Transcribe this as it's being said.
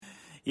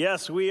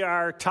Yes, we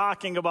are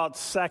talking about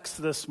sex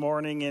this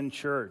morning in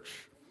church.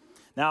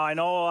 Now, I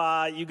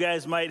know you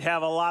guys might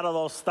have a lot of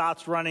those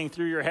thoughts running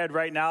through your head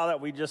right now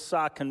that we just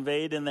saw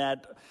conveyed in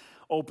that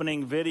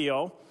opening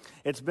video.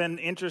 It's been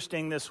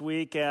interesting this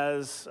week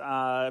as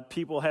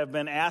people have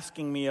been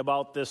asking me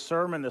about this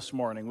sermon this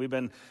morning. We've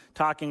been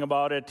talking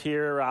about it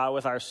here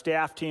with our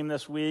staff team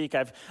this week.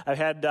 I've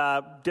had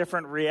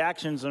different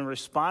reactions and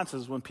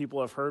responses when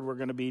people have heard we're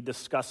going to be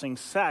discussing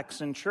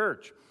sex in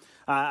church.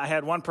 I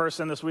had one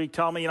person this week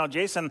tell me,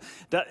 Jason,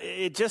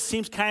 it just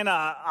seems kind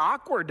of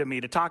awkward to me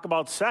to talk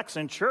about sex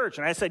in church.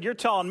 And I said, you're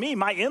telling me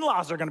my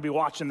in-laws are going to be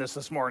watching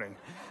this morning.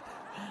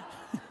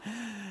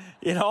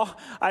 We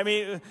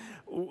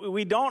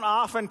don't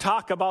often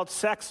talk about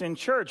sex in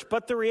church.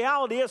 But the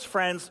reality is,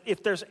 friends,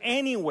 if there's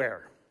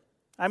anywhere,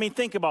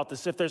 think about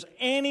this, if there's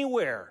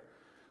anywhere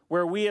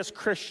where we as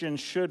Christians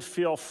should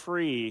feel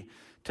free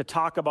to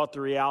talk about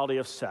the reality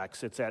of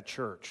sex, it's at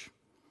church.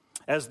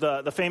 As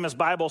the famous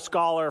Bible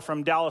scholar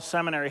from Dallas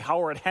Seminary,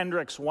 Howard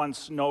Hendricks,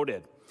 once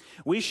noted,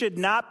 we should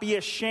not be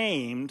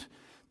ashamed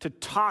to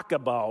talk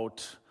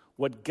about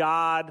what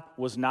God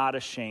was not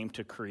ashamed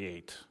to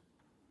create.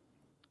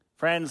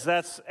 Friends,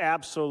 that's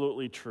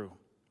absolutely true.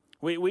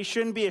 We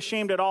shouldn't be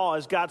ashamed at all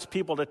as God's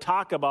people to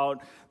talk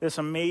about this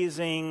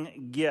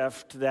amazing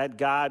gift that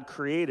God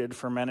created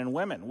for men and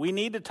women. We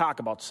need to talk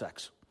about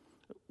sex.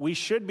 We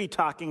should be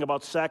talking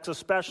about sex,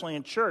 especially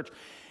in church.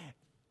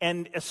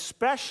 And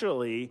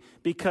especially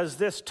because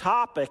this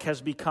topic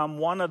has become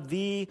one of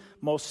the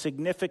most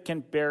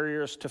significant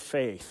barriers to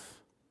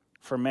faith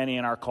for many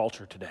in our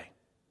culture today.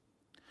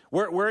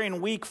 We're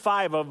in week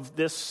 5 of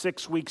this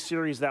 6-week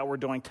series that we're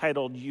doing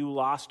titled, You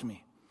Lost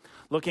Me,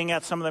 looking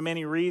at some of the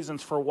many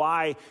reasons for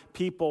why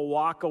people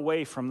walk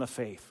away from the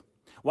faith,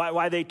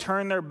 why they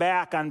turn their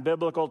back on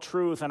biblical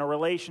truth and a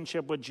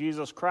relationship with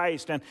Jesus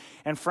Christ.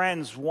 And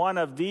friends, one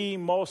of the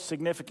most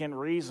significant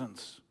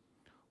reasons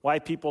why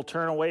people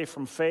turn away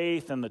from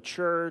faith and the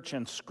church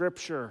and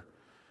Scripture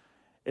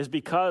is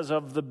because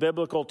of the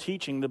biblical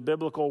teaching, the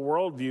biblical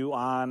worldview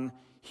on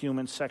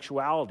human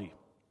sexuality.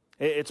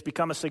 It's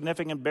become a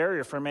significant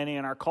barrier for many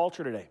in our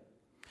culture today.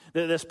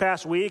 This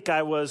past week,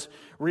 I was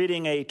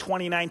reading a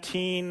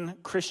 2019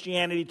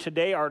 Christianity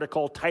Today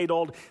article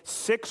titled,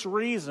 6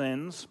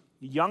 Reasons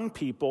Young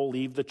People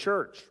Leave the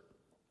Church.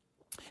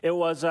 It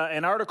was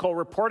an article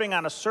reporting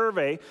on a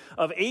survey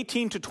of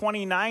 18 to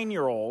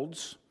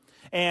 29-year-olds.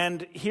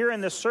 And here in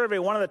this survey,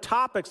 one of the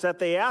topics that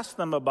they asked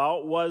them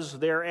about was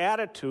their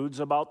attitudes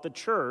about the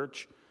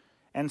church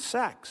and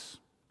sex.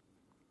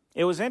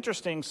 It was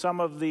interesting, some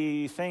of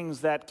the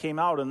things that came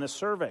out in this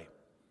survey.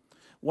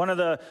 One of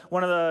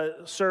the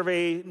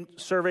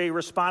survey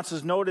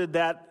responses noted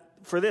that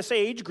for this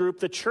age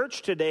group, the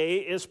church today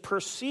is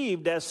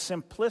perceived as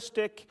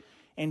simplistic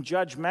and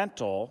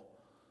judgmental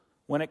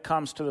when it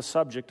comes to the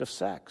subject of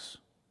sex.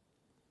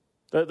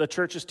 The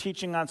church's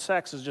teaching on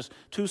sex is just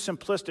too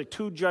simplistic,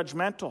 too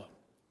judgmental.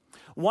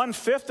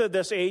 1/5 of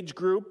this age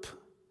group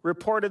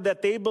reported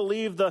that they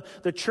believe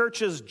the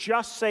church's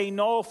just say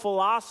no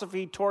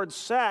philosophy towards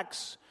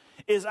sex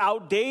is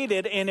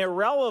outdated and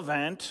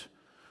irrelevant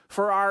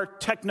for our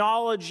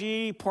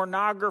technology,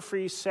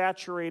 pornography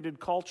saturated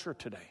culture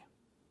today.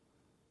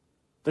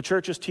 The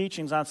church's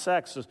teachings on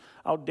sex is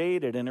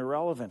outdated and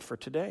irrelevant for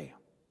today.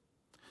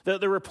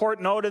 The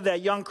report noted that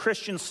young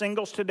Christian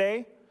singles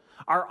today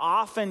are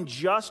often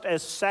just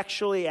as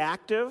sexually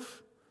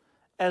active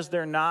as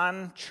their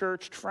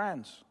non-churched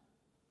friends.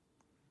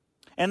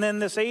 And then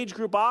this age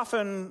group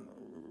often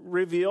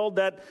revealed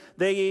that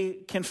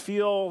they can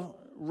feel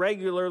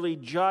regularly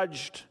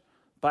judged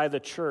by the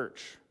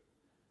church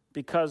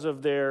because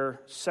of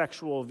their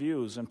sexual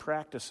views and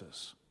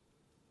practices.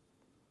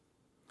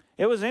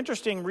 It was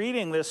interesting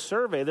reading this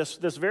survey,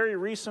 this very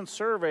recent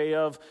survey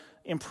of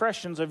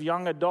impressions of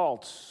young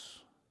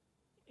adults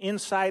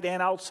inside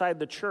and outside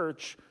the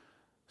church,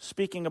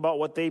 speaking about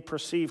what they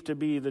perceive to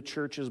be the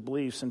church's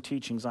beliefs and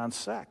teachings on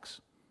sex.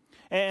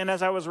 And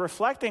as I was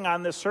reflecting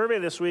on this survey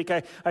this week,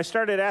 I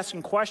started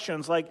asking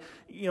questions like,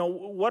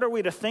 what are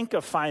we to think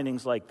of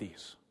findings like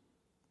these?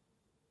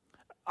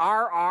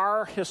 Are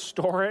our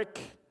historic,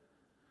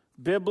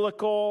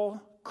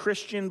 biblical,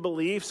 Christian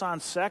beliefs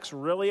on sex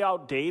really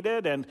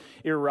outdated and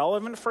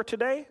irrelevant for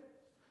today?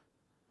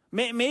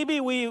 Maybe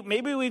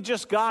we've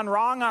just gone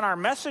wrong on our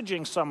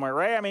messaging somewhere,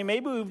 right?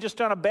 Maybe we've just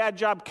done a bad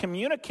job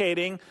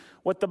communicating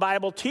what the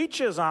Bible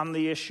teaches on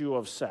the issue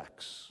of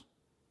sex.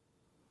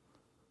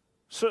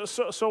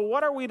 So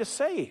what are we to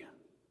say?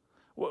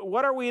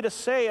 What are we to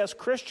say as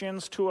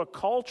Christians to a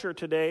culture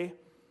today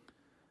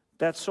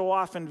that so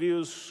often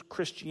views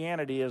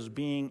Christianity as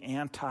being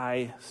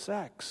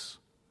anti-sex?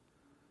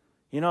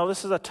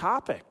 This is a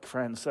topic,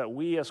 friends, that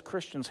we as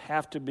Christians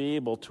have to be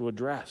able to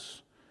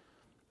address.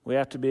 We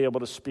have to be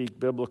able to speak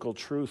biblical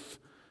truth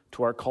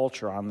to our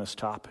culture on this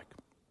topic.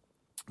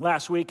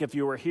 Last week, if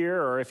you were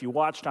here or if you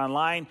watched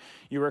online,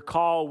 you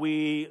recall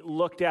we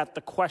looked at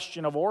the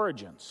question of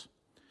origins.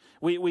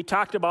 We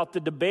talked about the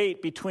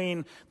debate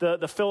between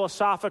the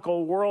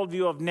philosophical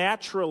worldview of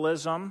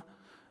naturalism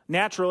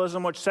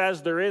Naturalism, which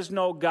says there is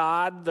no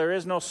God, there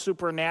is no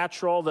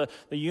supernatural, the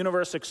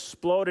universe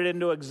exploded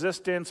into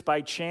existence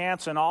by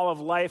chance, and all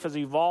of life has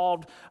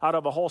evolved out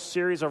of a whole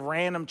series of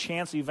random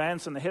chance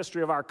events in the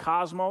history of our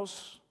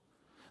cosmos.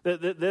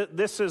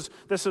 This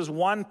is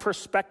one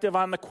perspective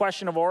on the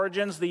question of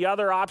origins. The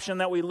other option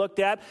that we looked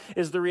at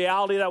is the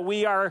reality that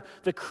we are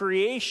the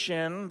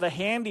creation, the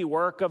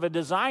handiwork of a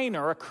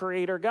designer, a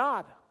creator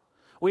God.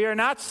 We are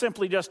not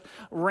simply just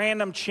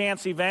random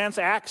chance events,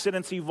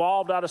 accidents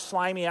evolved out of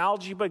slimy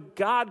algae, but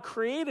God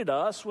created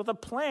us with a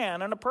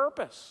plan and a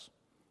purpose.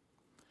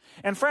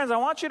 And friends, I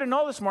want you to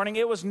know this morning,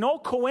 it was no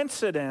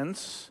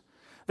coincidence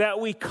that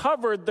we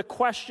covered the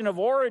question of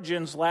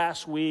origins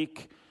last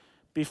week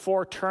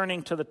before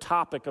turning to the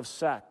topic of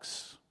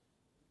sex.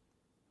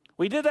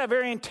 We did that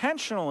very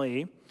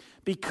intentionally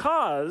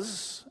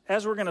because,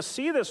 as we're going to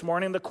see this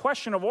morning, the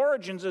question of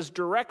origins is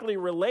directly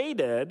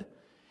related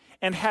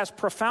and has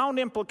profound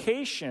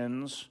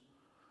implications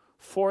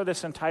for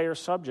this entire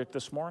subject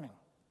this morning,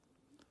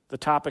 the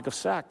topic of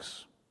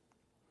sex.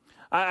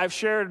 I've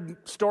shared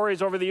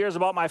stories over the years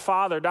about my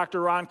father,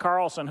 Dr. Ron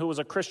Carlson, who was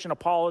a Christian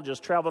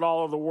apologist, traveled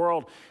all over the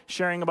world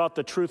sharing about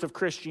the truth of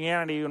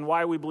Christianity and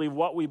why we believe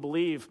what we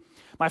believe.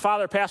 My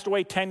father passed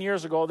away 10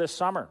 years ago this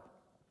summer.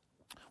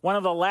 One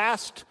of the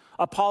last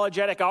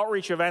apologetic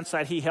outreach events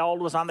that he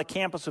held was on the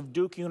campus of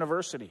Duke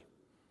University.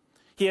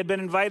 He had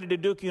been invited to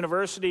Duke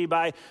University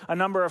by a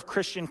number of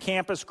Christian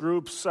campus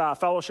groups,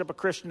 Fellowship of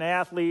Christian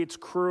Athletes,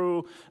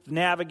 Cru,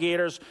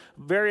 Navigators.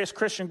 Various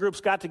Christian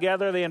groups got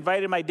together. They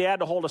invited my dad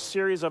to hold a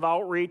series of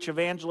outreach,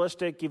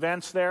 evangelistic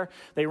events there.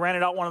 They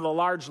rented out one of the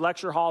large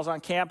lecture halls on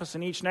campus,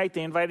 and each night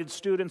they invited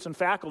students and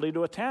faculty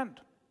to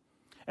attend.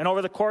 And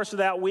over the course of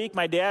that week,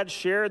 my dad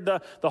shared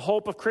the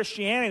hope of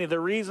Christianity, the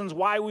reasons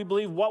why we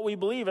believe what we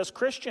believe as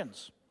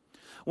Christians.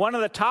 One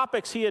of the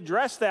topics he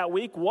addressed that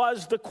week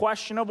was the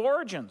question of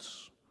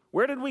origins.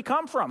 Where did we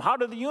come from? How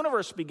did the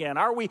universe begin?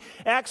 Are we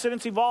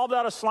accidents evolved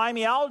out of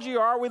slimy algae,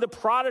 or are we the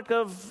product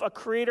of a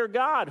creator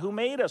God who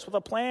made us with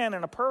a plan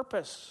and a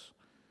purpose?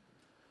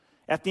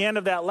 At the end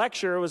of that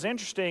lecture, it was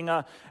interesting.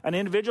 An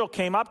individual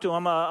came up to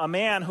him, a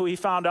man who he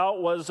found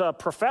out was a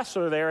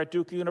professor there at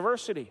Duke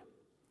University.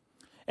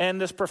 And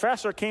this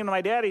professor came to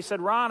my dad. He said,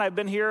 "Ron, I've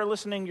been here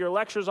listening to your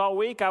lectures all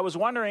week. I was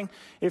wondering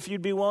if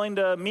you'd be willing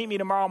to meet me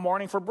tomorrow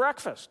morning for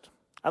breakfast.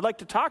 I'd like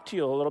to talk to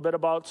you a little bit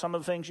about some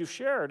of the things you've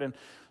shared." And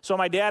so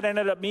my dad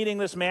ended up meeting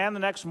this man the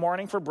next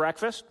morning for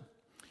breakfast.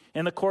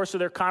 In the course of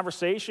their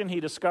conversation, he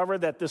discovered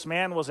that this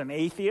man was an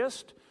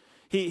atheist.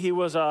 He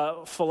was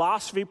a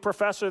philosophy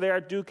professor there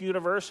at Duke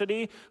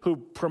University who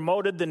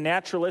promoted the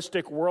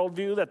naturalistic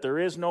worldview that there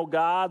is no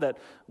God, that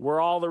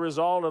we're all the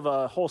result of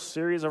a whole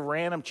series of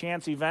random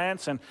chance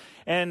events.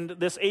 And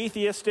this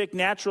atheistic,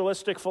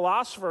 naturalistic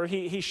philosopher,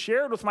 he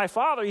shared with my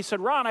father, he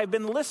said, "Ron, I've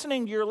been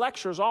listening to your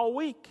lectures all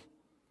week.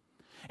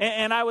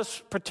 And I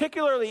was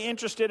particularly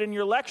interested in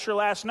your lecture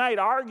last night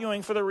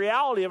arguing for the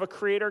reality of a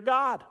creator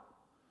God."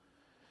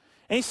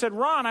 And he said,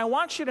 "Ron, I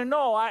want you to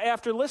know,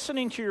 after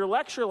listening to your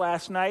lecture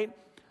last night,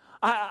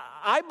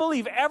 I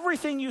believe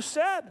everything you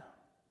said.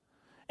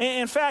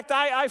 In fact,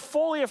 I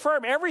fully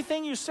affirm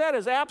everything you said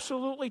is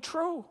absolutely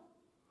true.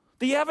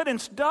 The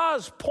evidence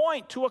does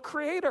point to a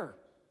creator."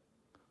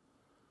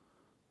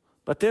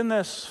 But then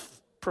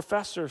this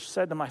professor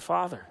said to my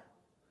father,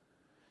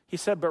 he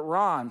said, "But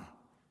Ron,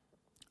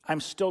 I'm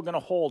still going to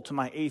hold to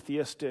my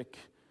atheistic,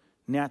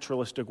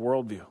 naturalistic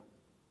worldview."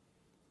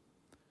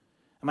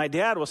 And my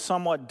dad was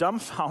somewhat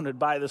dumbfounded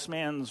by this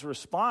man's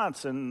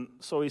response, and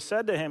so he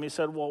said to him, he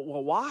said, well,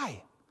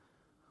 why?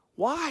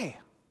 Why?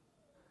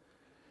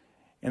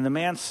 And the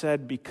man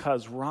said,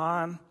 "Because,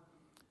 Ron,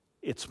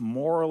 it's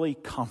morally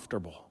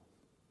comfortable.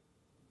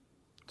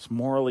 It's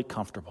morally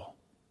comfortable."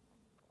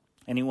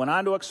 And he went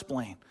on to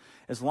explain,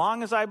 as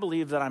long as I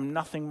believe that I'm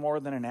nothing more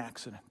than an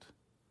accident,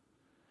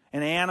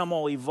 an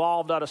animal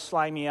evolved out of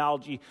slimy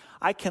algae,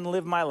 I can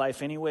live my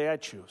life any way I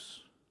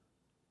choose.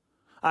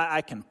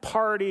 I can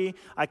party,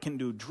 I can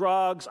do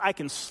drugs, I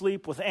can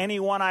sleep with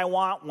anyone I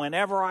want,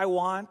 whenever I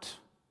want.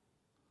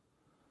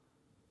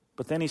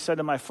 But then he said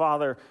to my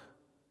father,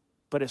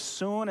 "But as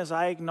soon as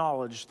I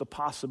acknowledge the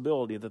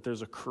possibility that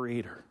there's a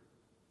creator,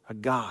 a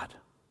God,"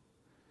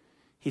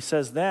 he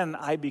says, "then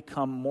I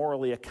become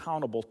morally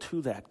accountable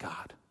to that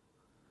God."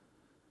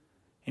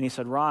 And he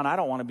said, "Ron, I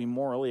don't want to be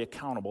morally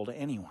accountable to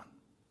anyone."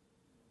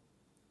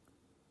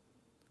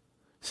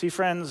 See,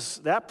 friends,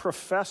 that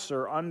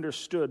professor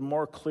understood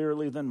more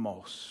clearly than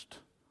most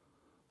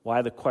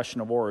why the question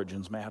of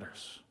origins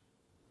matters.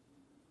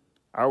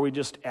 Are we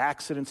just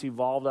accidents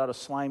evolved out of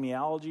slimy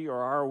algae,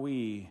 or are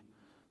we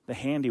the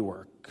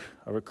handiwork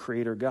of a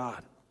creator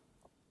God?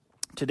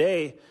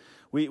 Today,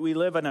 we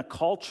live in a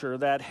culture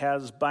that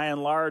has, by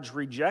and large,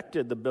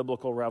 rejected the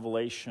biblical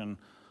revelation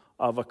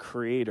of a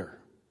creator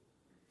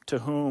to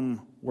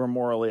whom we're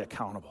morally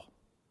accountable.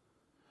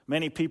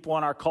 Many people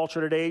in our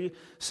culture today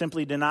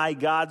simply deny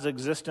God's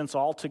existence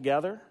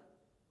altogether.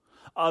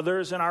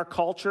 Others in our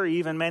culture,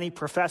 even many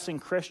professing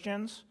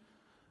Christians,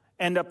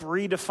 end up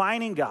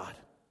redefining God,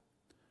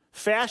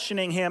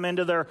 fashioning him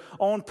into their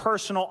own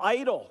personal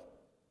idol.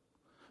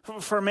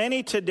 For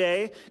many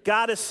today,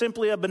 God is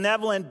simply a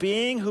benevolent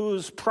being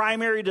whose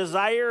primary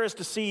desire is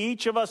to see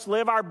each of us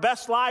live our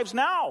best lives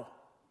now.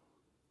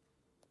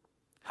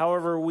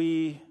 However,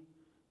 we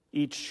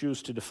each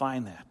choose to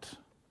define that.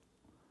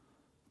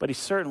 But he's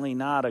certainly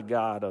not a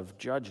God of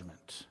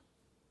judgment.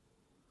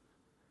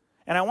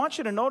 And I want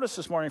you to notice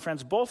this morning,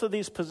 friends, both of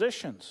these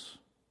positions,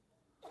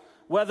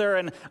 whether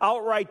an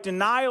outright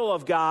denial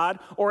of God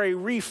or a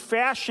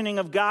refashioning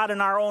of God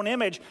in our own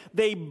image,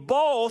 they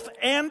both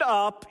end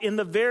up in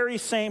the very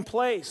same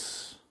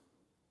place.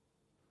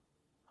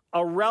 A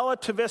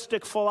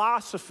relativistic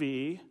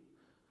philosophy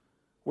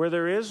where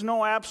there is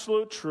no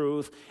absolute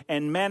truth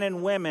and men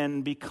and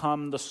women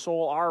become the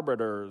sole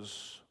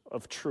arbiters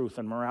of truth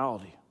and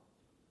morality.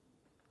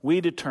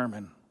 We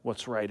determine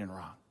what's right and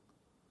wrong,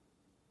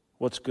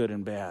 what's good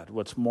and bad,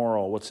 what's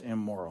moral, what's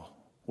immoral,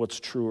 what's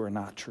true or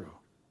not true.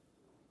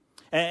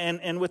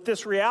 And with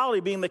this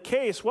reality being the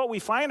case, what we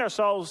find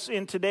ourselves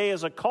in today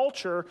is a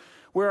culture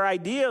where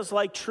ideas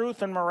like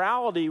truth and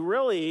morality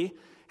really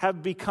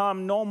have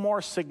become no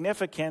more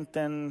significant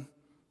than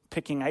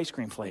picking ice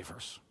cream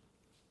flavors.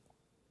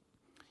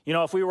 You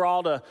know, if we were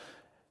all to,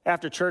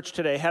 after church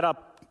today, head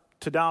up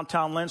to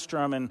downtown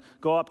Lindstrom and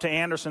go up to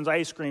Anderson's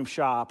ice cream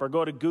shop or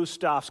go to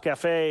Gustav's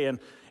Cafe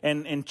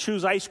and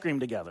choose ice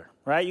cream together,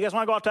 right? You guys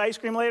want to go out to ice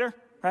cream later,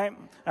 right?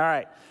 All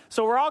right.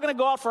 So we're all going to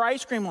go out for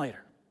ice cream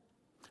later.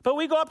 But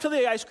we go up to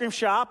the ice cream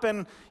shop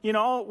and, you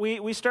know,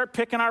 we start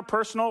picking our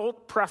personal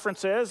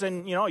preferences.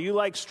 And, you know, you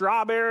like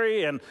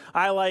strawberry and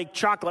I like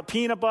chocolate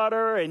peanut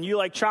butter and you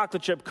like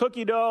chocolate chip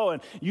cookie dough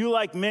and you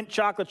like mint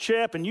chocolate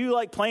chip and you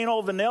like plain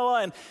old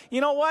vanilla. And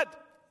you know what?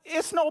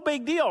 It's no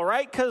big deal,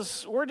 right?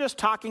 Because we're just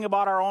talking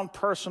about our own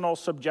personal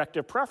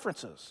subjective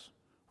preferences.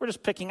 We're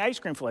just picking ice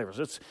cream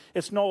flavors.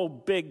 It's no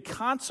big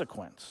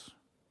consequence.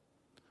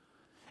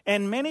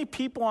 And many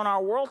people in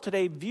our world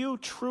today view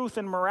truth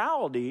and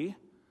morality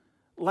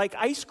like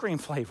ice cream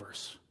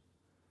flavors.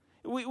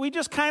 We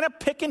just kind of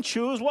pick and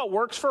choose what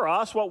works for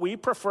us, what we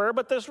prefer,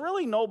 but there's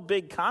really no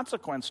big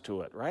consequence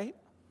to it, right?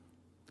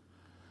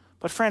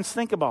 But friends,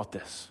 think about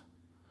this.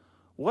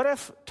 What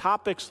if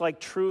topics like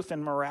truth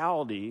and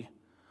morality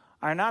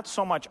are not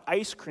so much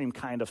ice cream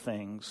kind of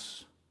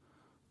things,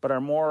 but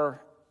are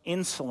more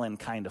insulin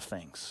kind of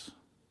things?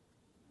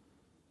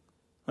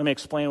 Let me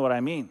explain what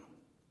I mean.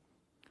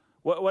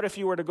 What if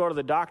you were to go to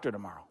the doctor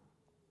tomorrow?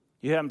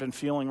 You haven't been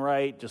feeling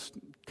right, just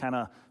kind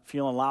of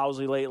feeling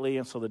lousy lately,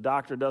 and so the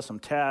doctor does some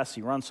tests,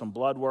 he runs some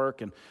blood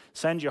work, and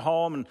sends you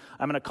home, and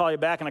I'm going to call you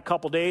back in a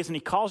couple days, and he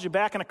calls you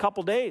back in a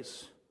couple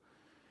days.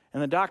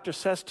 And the doctor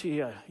says to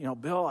you, you know,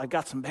 Bill, I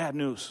got some bad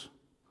news.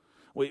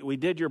 We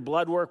did your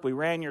blood work, we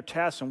ran your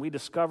tests, and we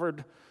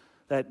discovered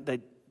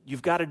that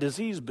you've got a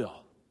disease,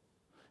 Bill.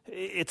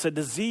 It's a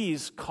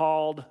disease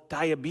called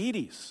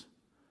diabetes.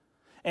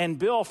 And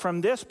Bill,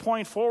 from this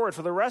point forward,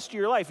 for the rest of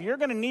your life, you're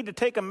going to need to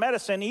take a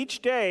medicine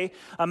each day,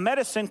 a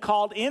medicine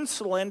called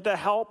insulin to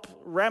help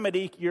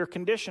remedy your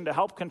condition, to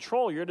help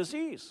control your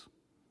disease.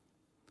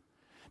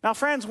 Now,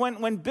 friends,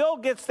 when Bill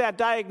gets that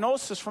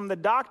diagnosis from the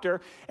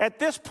doctor, at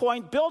this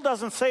point, Bill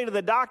doesn't say to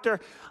the doctor,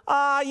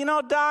 you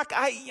know, Doc,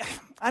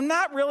 I'm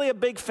not really a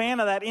big fan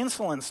of that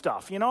insulin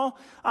stuff, you know?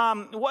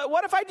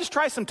 What if I just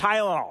try some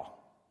Tylenol?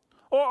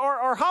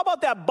 Or how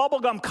about that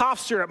bubblegum cough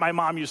syrup my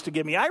mom used to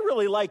give me? I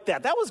really liked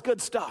that. That was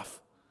good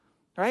stuff,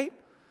 right?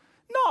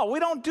 No, we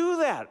don't do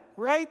that,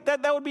 right?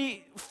 That would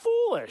be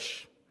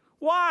foolish.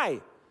 Why?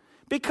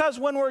 Because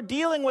when we're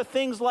dealing with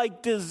things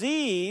like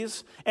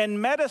disease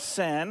and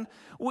medicine,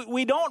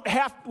 we don't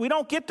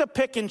get to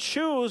pick and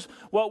choose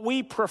what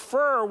we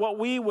prefer, what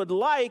we would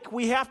like.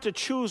 We have to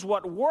choose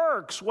what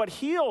works, what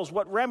heals,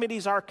 what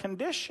remedies our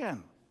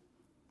condition.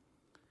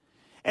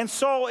 And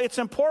so it's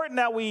important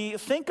that we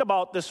think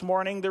about this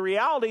morning the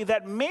reality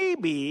that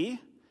maybe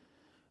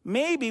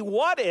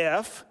what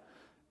if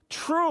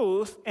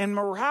truth and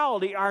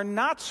morality are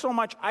not so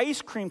much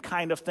ice cream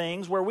kind of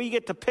things where we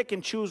get to pick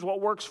and choose what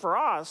works for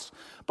us,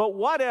 but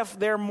what if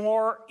they're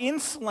more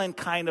insulin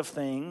kind of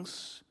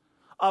things,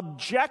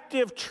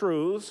 objective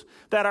truths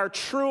that are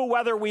true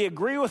whether we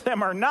agree with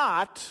them or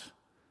not,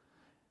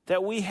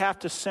 that we have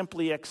to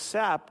simply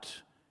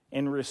accept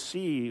and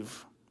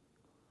receive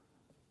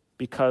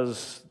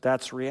because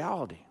that's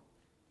reality.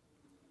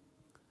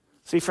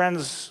 See,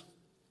 friends,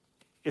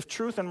 if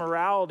truth and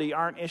morality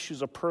aren't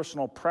issues of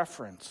personal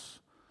preference,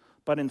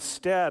 but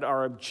instead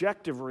are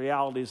objective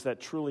realities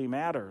that truly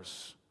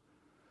matters,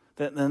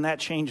 then that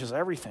changes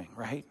everything,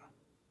 right?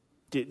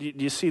 Do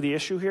you see the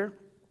issue here?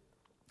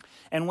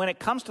 And when it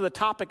comes to the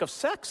topic of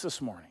sex this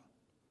morning,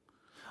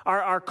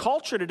 our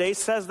culture today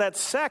says that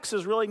sex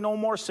is really no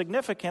more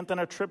significant than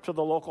a trip to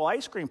the local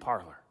ice cream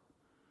parlor.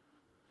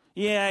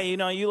 Yeah, you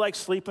know, you like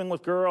sleeping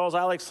with girls,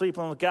 I like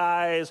sleeping with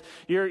guys,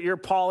 you're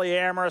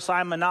polyamorous,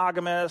 I'm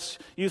monogamous,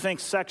 you think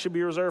sex should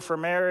be reserved for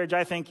marriage,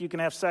 I think you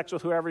can have sex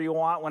with whoever you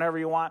want, whenever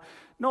you want.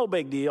 No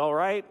big deal,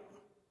 right?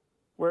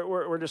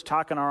 We're just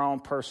talking our own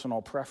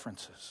personal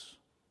preferences.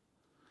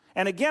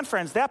 And again,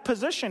 friends, that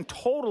position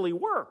totally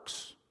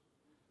works.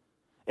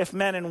 if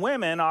men and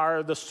women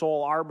are the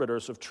sole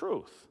arbiters of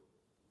truth.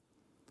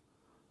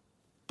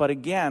 But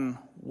again,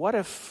 what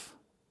if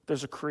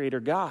there's a creator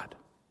God?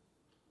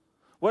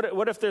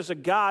 What if there's a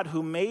God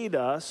who made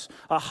us,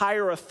 a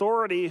higher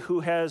authority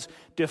who has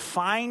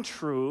defined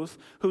truth,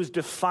 who's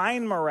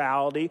defined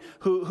morality,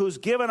 who's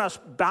given us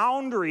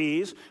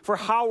boundaries for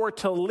how we're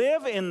to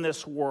live in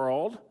this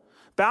world,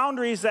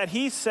 boundaries that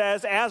he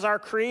says, as our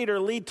creator,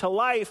 lead to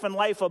life and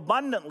life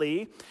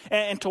abundantly,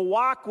 and to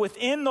walk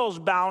within those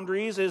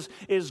boundaries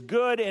is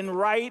good and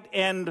right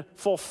and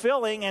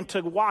fulfilling, and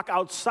to walk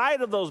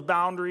outside of those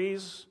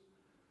boundaries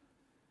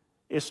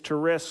is to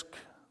risk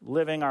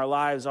living our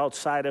lives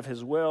outside of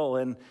his will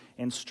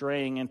and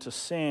straying into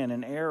sin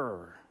and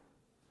error.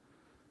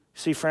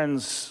 See,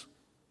 friends,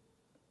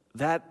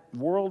 that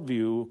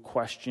worldview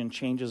question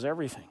changes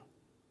everything.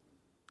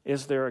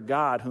 Is there a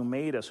God who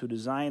made us, who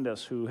designed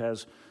us, who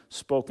has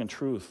spoken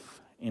truth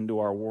into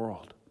our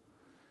world?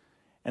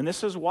 And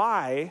this is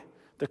why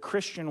the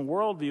Christian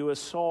worldview is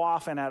so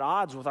often at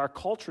odds with our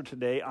culture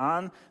today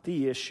on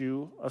the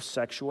issue of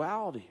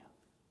sexuality.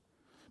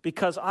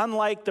 Because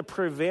unlike the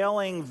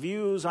prevailing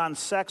views on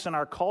sex in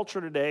our culture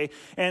today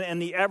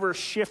and the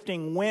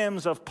ever-shifting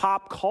whims of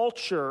pop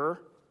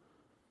culture,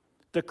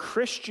 the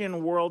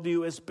Christian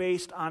worldview is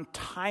based on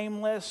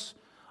timeless,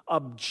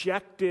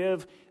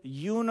 objective,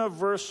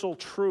 universal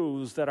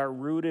truths that are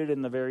rooted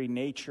in the very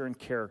nature and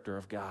character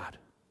of God.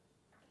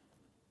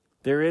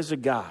 There is a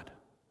God.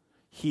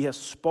 He has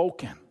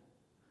spoken.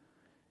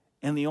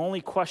 And the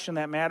only question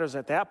that matters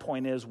at that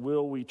point is,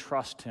 will we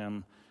trust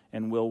him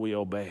and will we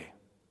obey?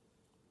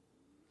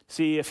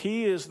 See, if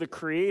he is the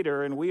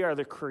creator and we are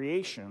the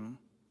creation,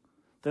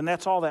 then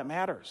that's all that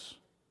matters.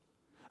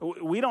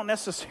 We don't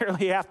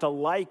necessarily have to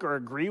like or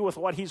agree with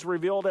what he's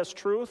revealed as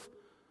truth,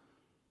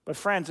 but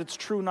friends, it's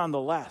true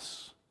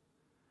nonetheless.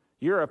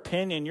 Your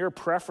opinion, your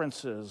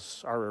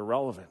preferences are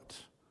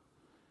irrelevant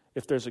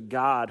if there's a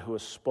God who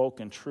has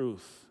spoken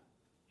truth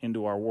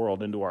into our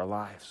world, into our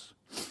lives.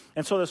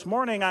 And so this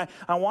morning, I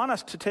want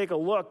us to take a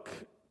look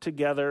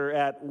together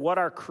at what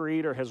our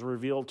Creator has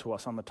revealed to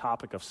us on the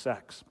topic of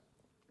sex.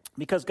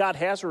 Because God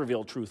has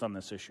revealed truth on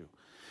this issue.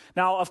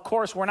 Now, of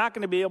course, we're not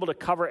going to be able to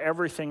cover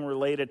everything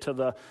related to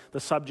the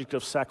subject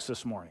of sex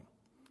this morning.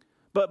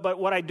 But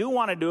what I do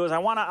want to do is I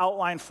want to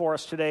outline for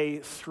us today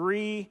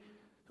 3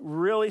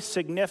 really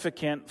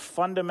significant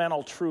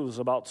fundamental truths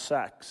about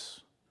sex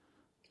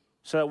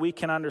so that we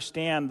can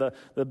understand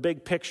the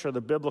big picture,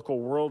 the biblical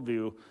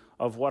worldview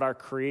of what our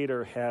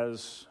Creator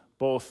has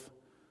both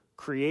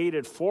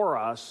created for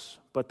us,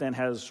 but then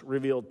has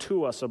revealed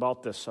to us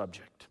about this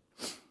subject.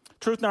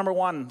 Truth number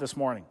 1 this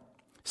morning.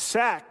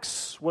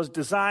 Sex was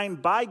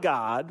designed by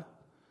God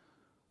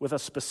with a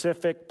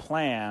specific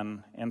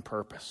plan and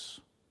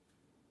purpose.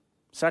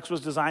 Sex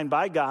was designed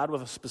by God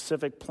with a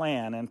specific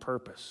plan and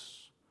purpose.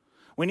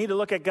 We need to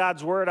look at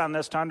God's word on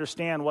this to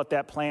understand what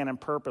that plan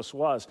and purpose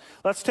was.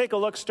 Let's take a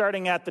look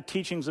starting at the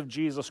teachings of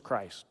Jesus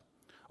Christ.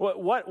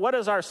 What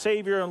is our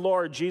Savior and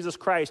Lord, Jesus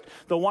Christ,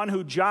 the one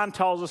who John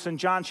tells us in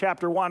John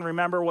chapter 1,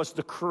 remember, was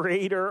the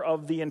creator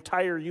of the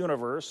entire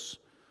universe,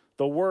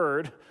 the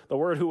Word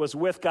who was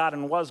with God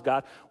and was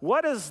God.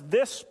 What does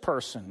this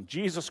person,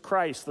 Jesus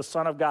Christ, the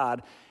Son of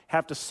God,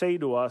 have to say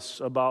to us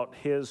about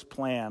his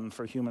plan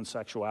for human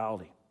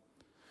sexuality?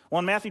 Well,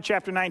 in Matthew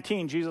chapter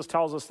 19, Jesus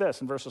tells us this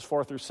in verses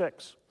 4 through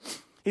 6.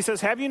 He says,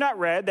 "Have you not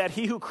read that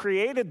he who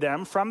created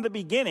them from the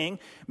beginning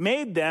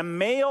made them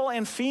male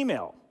and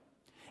female?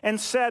 And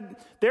said,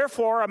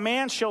 therefore, a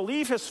man shall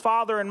leave his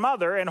father and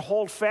mother and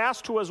hold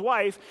fast to his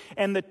wife,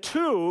 and the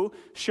two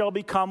shall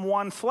become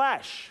one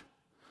flesh.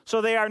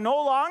 So they are no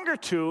longer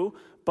two,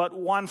 but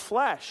one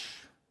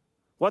flesh.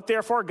 What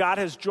therefore God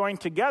has joined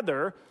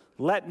together,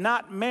 let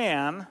not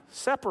man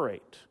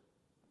separate."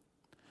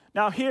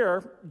 Now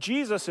here,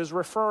 Jesus is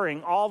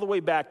referring all the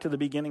way back to the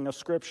beginning of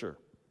Scripture,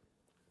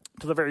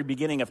 to the very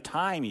beginning of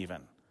time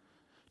even,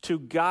 to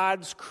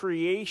God's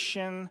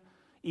creation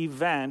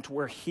event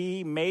where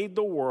he made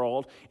the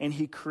world and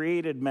he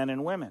created men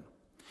and women.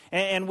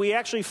 And we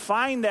actually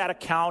find that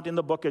account in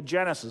the book of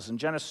Genesis, in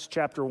Genesis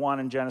chapter 1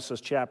 and Genesis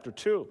chapter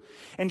 2.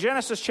 In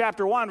Genesis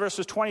chapter 1,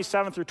 verses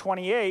 27 through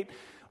 28,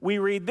 we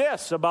read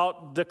this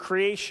about the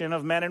creation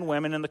of men and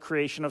women and the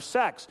creation of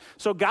sex.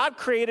 So God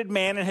created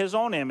man in his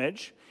own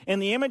image. In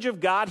the image of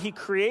God, he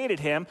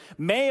created him.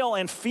 Male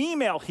and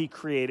female, he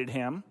created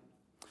him.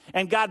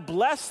 And God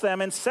blessed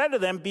them and said to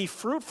them, "Be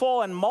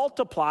fruitful and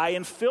multiply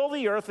and fill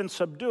the earth and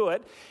subdue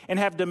it and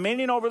have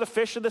dominion over the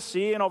fish of the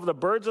sea and over the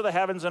birds of the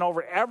heavens and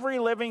over every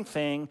living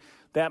thing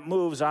that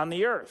moves on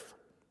the earth."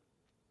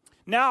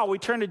 Now we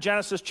turn to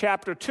Genesis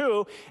chapter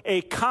 2,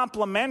 a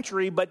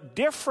complementary but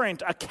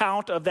different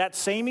account of that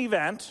same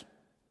event,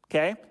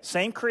 okay,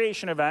 same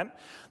creation event.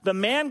 The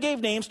man gave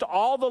names to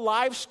all the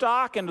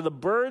livestock and to the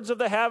birds of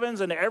the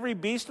heavens and to every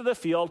beast of the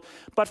field,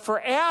 but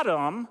for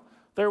Adam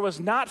there was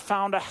not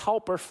found a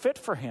helper fit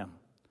for him.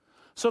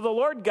 So the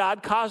Lord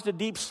God caused a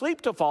deep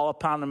sleep to fall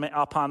upon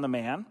the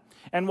man,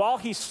 and while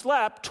he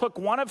slept, took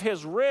one of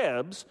his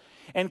ribs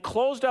and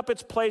closed up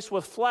its place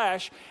with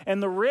flesh,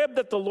 and the rib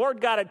that the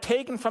Lord God had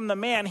taken from the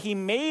man, he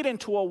made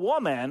into a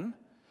woman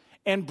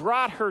and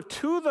brought her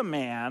to the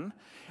man.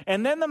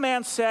 And then the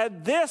man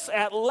said, "This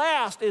at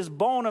last is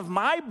bone of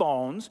my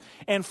bones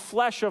and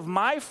flesh of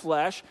my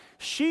flesh.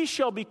 She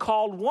shall be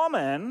called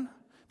woman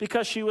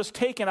because she was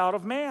taken out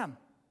of man.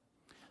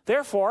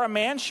 Therefore, a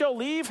man shall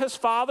leave his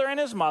father and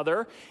his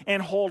mother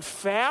and hold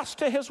fast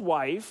to his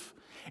wife,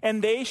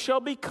 and they shall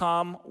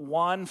become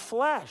one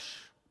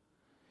flesh.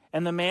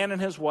 And the man and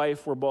his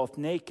wife were both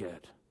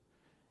naked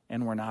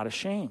and were not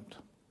ashamed."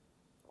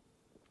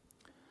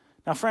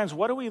 Now, friends,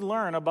 what do we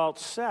learn about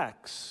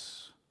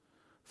sex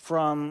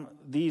from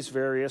these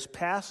various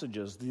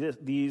passages,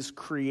 these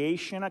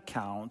creation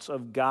accounts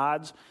of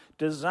God's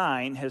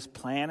design, his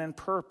plan and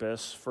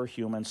purpose for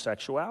human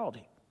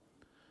sexuality?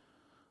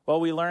 Well,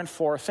 we learn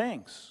four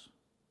things.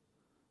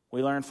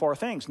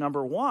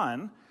 Number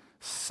one,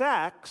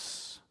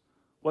 sex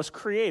was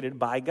created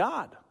by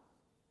God.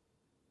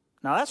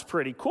 Now, that's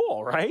pretty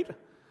cool, right?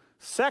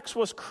 Sex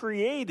was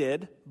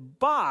created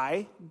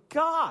by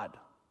God.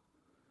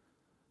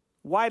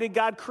 Why did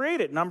God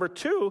create it? Number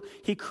two,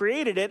 he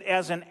created it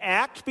as an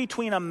act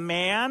between a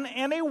man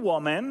and a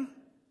woman,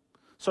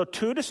 so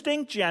two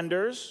distinct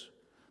genders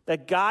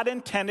that God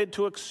intended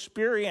to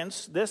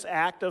experience this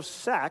act of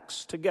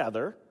sex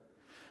together.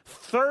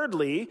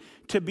 Thirdly,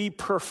 to be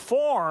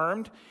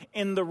performed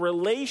in the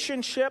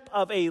relationship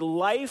of a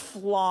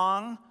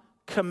lifelong,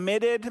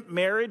 committed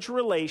marriage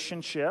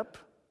relationship.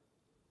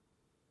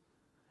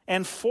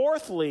 And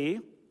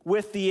fourthly,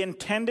 with the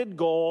intended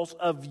goals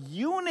of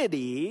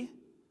unity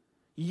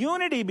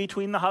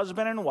between the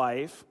husband and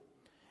wife,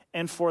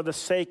 and for the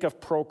sake of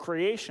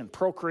procreation.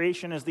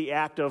 Procreation is the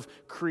act of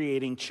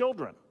creating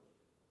children.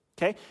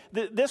 Okay?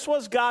 This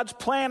was God's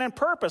plan and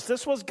purpose.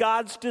 This was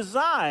God's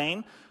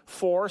design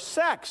for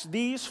sex,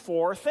 these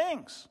four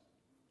things.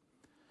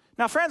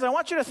 Now, friends, I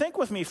want you to think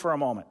with me for a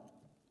moment.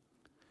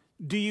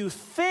 Do you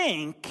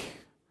think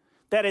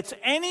that it's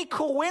any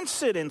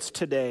coincidence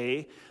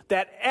today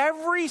that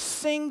every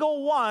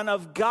single one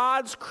of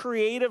God's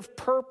creative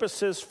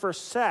purposes for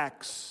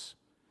sex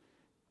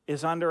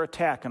is under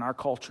attack in our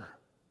culture?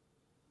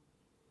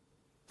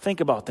 Think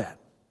about that.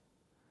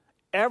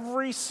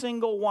 Every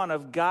single one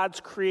of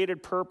God's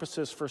created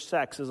purposes for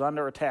sex is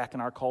under attack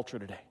in our culture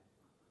today.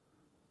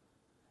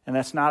 And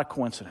that's not a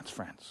coincidence,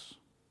 friends.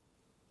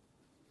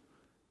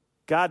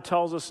 God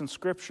tells us in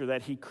Scripture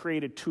that he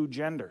created two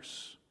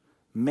genders,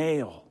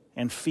 male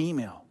and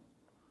female.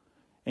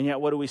 And yet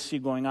what do we see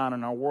going on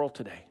in our world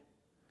today?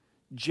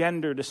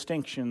 Gender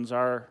distinctions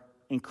are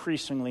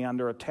increasingly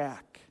under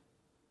attack.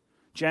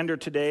 Gender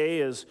today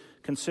is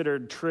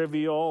considered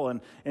trivial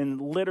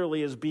and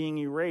literally is being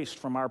erased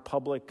from our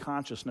public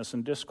consciousness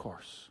and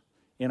discourse,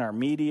 in our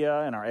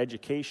media, in our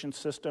education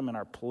system, in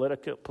our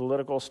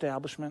political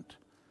establishment.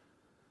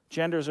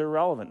 Gender is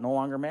irrelevant, no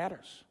longer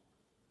matters.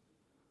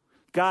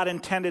 God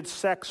intended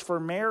sex for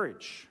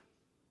marriage.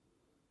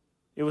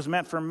 It was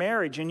meant for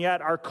marriage, and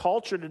yet our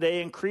culture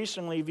today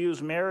increasingly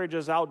views marriage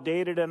as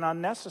outdated and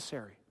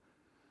unnecessary.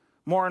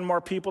 More and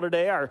more people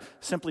today are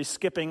simply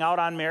skipping out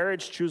on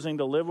marriage, choosing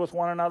to live with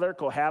one another,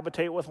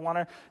 cohabitate with one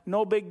another.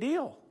 No big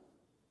deal.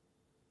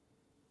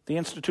 The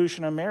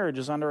institution of marriage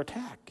is under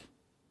attack.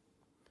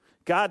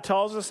 God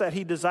tells us that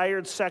he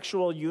desired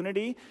sexual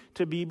unity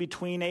to be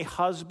between a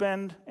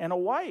husband and a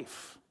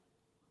wife,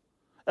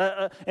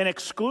 an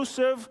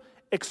exclusive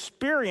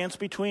experience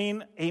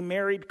between a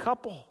married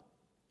couple.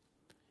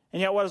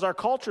 And yet what does our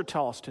culture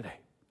tell us today?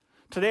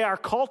 Today our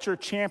culture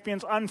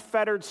champions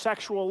unfettered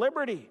sexual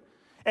liberty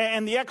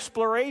and the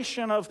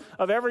exploration of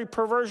every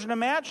perversion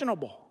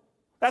imaginable.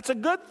 That's a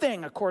good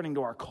thing according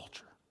to our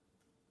culture.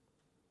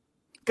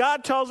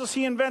 God tells us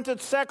he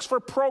invented sex for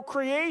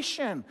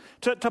procreation,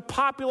 to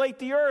populate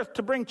the earth,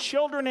 to bring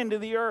children into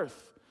the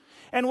earth.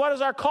 And what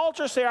does our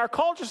culture say? Our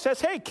culture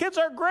says, hey, kids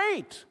are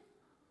great,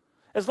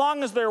 as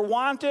long as they're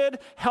wanted,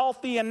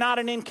 healthy, and not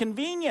an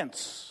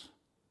inconvenience.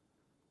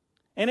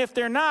 And if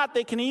they're not,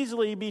 they can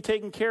easily be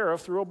taken care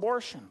of through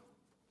abortion.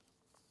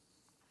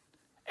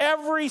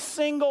 Every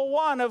single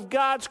one of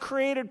God's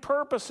created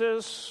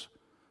purposes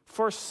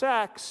for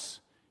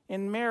sex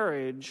in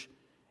marriage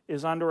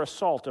is under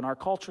assault in our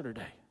culture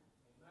today.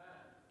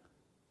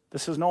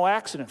 This is no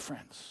accident,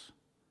 friends.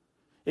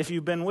 If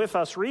you've been with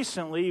us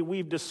recently,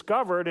 we've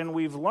discovered and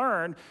we've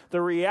learned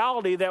the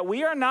reality that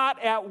we are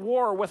not at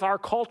war with our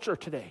culture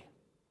today.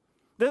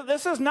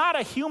 This is not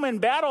a human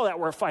battle that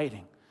we're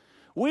fighting.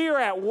 We are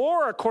at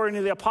war, according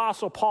to the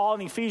Apostle Paul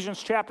in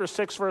Ephesians chapter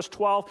 6, verse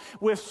 12,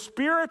 with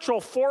spiritual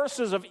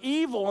forces of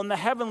evil in the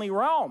heavenly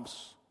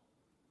realms.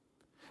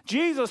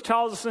 Jesus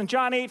tells us in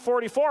John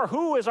 8:44,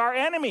 who is our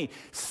enemy?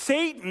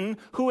 Satan,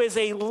 who is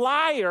a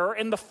liar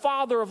and the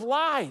father of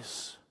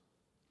lies.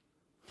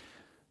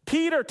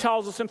 Peter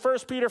tells us in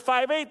 1 Peter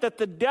 5:8 that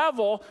the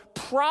devil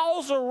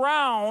prowls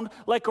around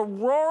like a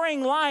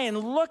roaring lion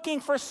looking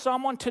for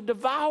someone to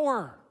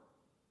devour.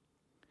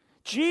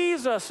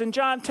 Jesus in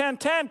John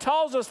 10:10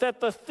 tells us that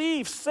the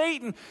thief,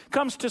 Satan,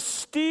 comes to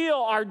steal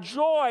our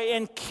joy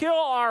and kill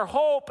our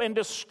hope and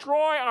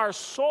destroy our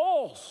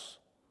souls.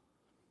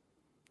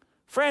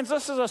 Friends,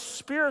 this is a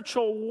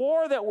spiritual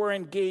war that we're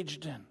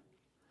engaged in.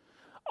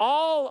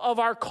 All of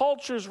our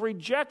culture's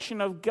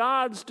rejection of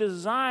God's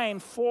design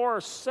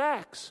for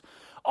sex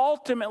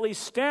ultimately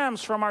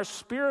stems from our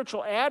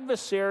spiritual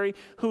adversary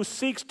who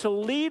seeks to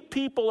lead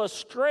people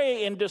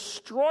astray and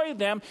destroy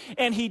them,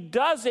 and he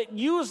does it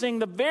using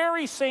the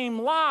very same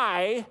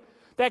lie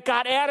that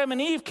got Adam and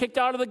Eve kicked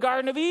out of the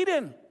Garden of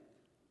Eden.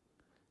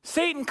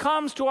 Satan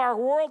comes to our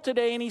world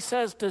today and he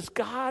says, does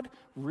God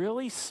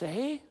really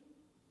say?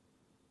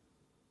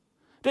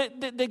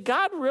 Did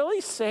God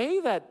really say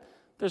that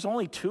there's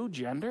only two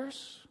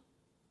genders?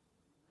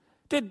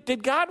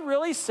 Did God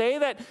really say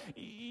that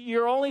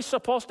you're only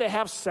supposed to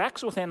have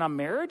sex within a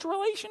marriage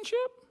relationship?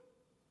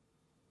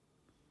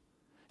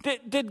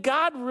 Did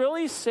God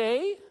really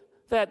say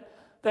that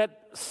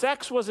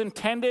sex was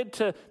intended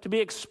to be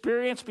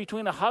experienced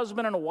between a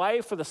husband and a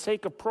wife for the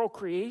sake of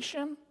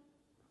procreation?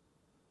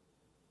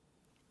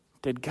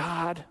 Did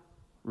God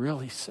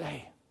really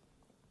say?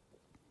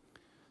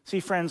 See,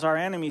 friends, our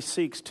enemy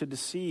seeks to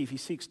deceive. He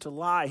seeks to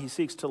lie. He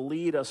seeks to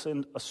lead us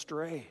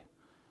astray.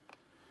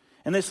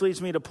 And this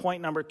leads me to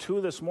point number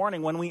 2 this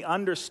morning. When we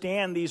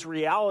understand these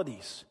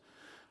realities,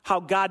 how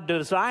God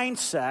designed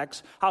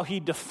sex, how he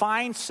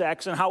defines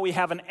sex, and how we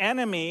have an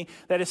enemy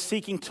that is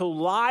seeking to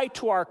lie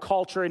to our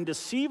culture and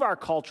deceive our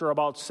culture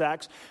about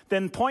sex,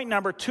 then point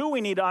number 2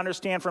 we need to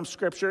understand from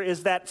Scripture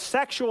is that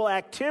sexual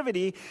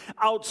activity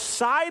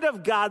outside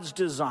of God's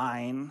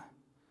design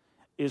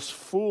is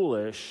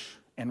foolish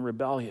and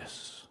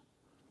rebellious.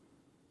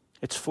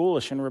 It's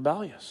foolish and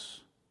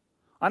rebellious.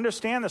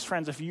 Understand this,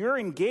 friends. If you're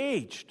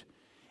engaged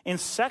in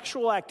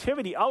sexual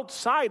activity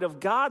outside of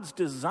God's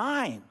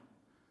design,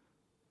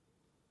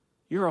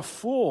 you're a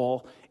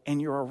fool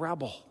and you're a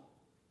rebel.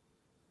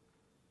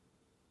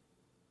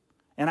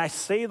 And I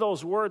say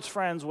those words,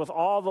 friends, with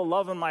all the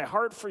love in my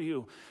heart for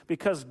you,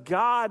 because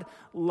God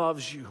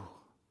loves you.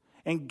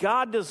 And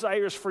God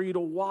desires for you to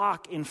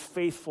walk in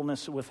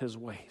faithfulness with his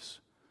ways.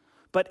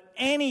 But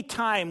any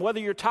time, whether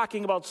you're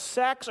talking about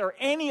sex or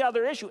any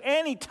other issue,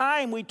 any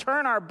time we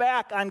turn our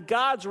back on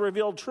God's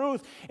revealed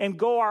truth and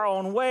go our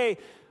own way,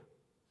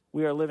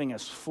 we are living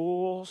as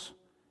fools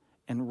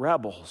and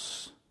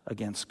rebels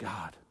against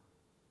God.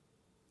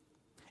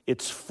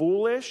 It's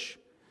foolish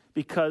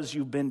because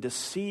you've been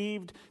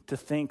deceived to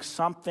think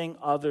something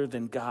other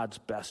than God's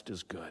best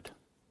is good.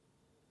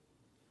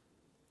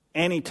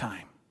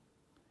 Anytime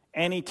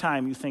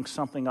you think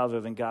something other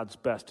than God's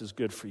best is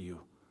good for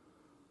you,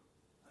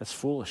 that's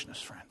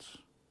foolishness, friends.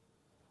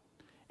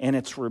 And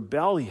it's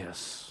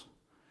rebellious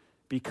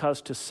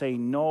because to say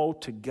no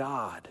to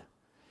God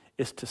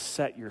is to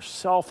set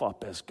yourself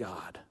up as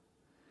God,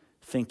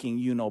 thinking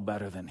you know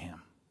better than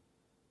him.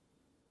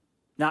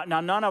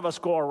 Now none of us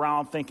go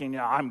around thinking,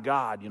 yeah, I'm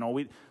God,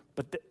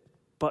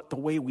 but the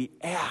way we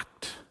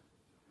act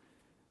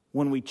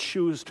when we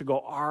choose to go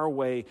our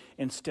way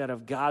instead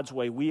of God's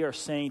way, we are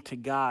saying to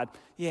God,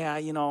 yeah,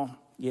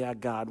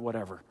 God,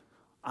 whatever.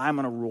 I'm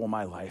going to rule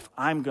my life.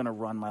 I'm going to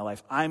run my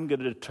life. I'm going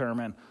to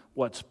determine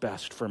what's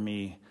best for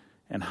me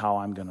and how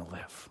I'm going to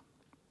live.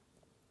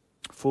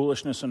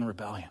 Foolishness and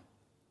rebellion.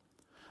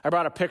 I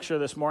brought a picture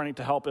this morning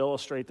to help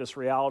illustrate this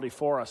reality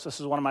for us. This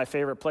is one of my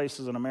favorite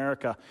places in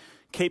America,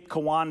 Cape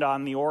Kiwanda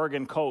on the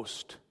Oregon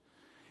coast.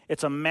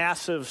 It's a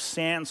massive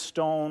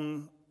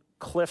sandstone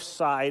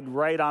cliffside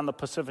right on the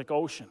Pacific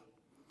Ocean.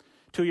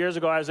 2 years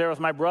ago, I was there with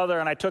my brother,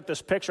 and I took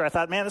this picture. I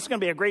thought, man, this is going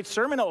to be a great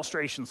sermon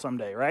illustration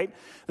someday, right?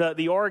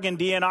 The Oregon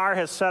DNR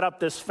has set up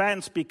this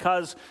fence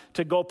because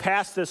to go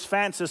past this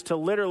fence is to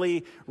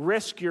literally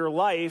risk your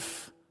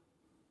life.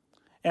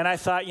 And I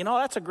thought,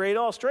 that's a great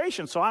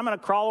illustration. So I'm going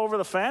to crawl over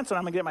the fence, and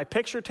I'm going to get my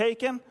picture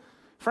taken.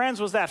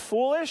 Friends, was that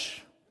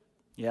foolish?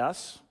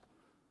 Yes.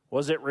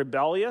 Was it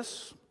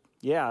rebellious?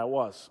 Yeah, it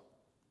was.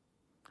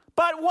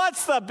 But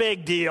what's the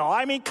big deal?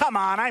 I mean, come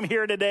on, I'm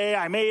here today.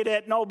 I made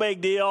it. No big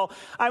deal.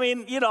 I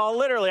mean,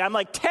 literally, I'm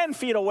like 10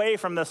 feet away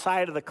from the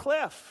side of the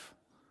cliff.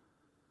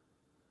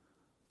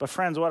 But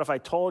friends, what if I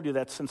told you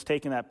that since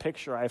taking that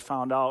picture, I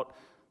found out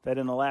that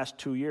in the last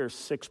 2 years,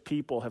 6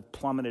 people have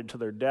plummeted to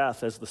their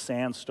death as the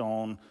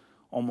sandstone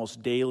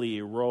almost daily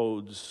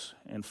erodes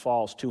and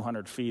falls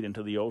 200 feet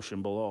into the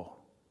ocean below.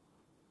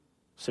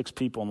 6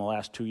 people in the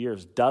last 2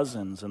 years,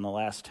 dozens in the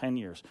last 10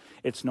 years.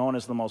 It's known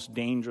as the most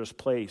dangerous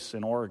place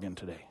in Oregon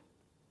today,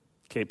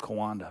 Cape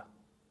Kiwanda.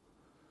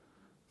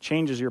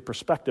 Changes your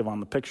perspective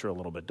on the picture a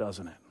little bit,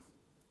 doesn't it?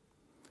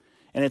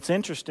 And it's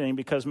interesting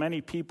because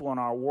many people in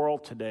our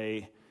world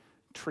today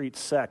treat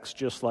sex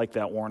just like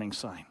that warning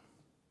sign.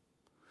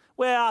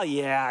 Well,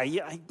 yeah,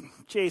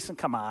 Jason,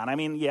 come on. I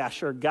mean, yeah,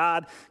 sure,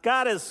 God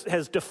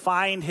has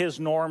defined his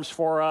norms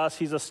for us.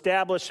 He's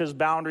established his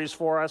boundaries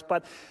for us,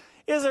 but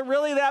is it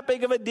really that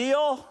big of a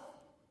deal?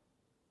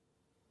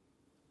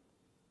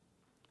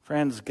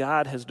 Friends,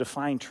 God has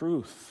defined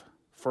truth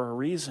for a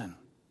reason.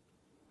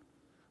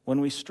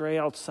 when we stray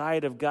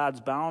outside of God's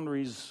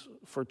boundaries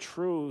for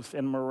truth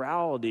and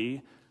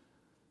morality,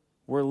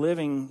 we're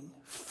living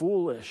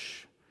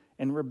foolish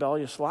and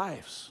rebellious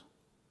lives.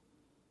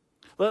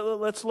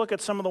 Let's look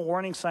at some of the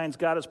warning signs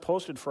God has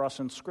posted for us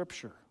in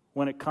Scripture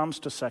when it comes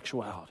to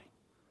sexuality.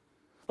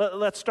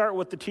 Let's start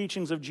with the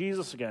teachings of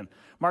Jesus again.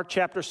 Mark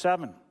chapter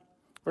 7,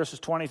 verses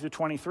 20 through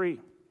 23.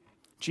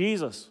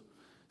 Jesus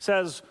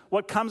says,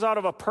 what comes out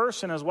of a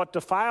person is what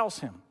defiles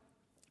him.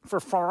 For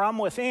from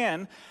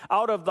within,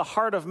 out of the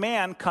heart of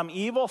man, come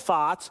evil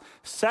thoughts,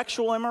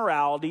 sexual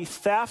immorality,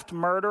 theft,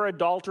 murder,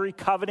 adultery,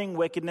 coveting,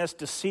 wickedness,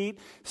 deceit,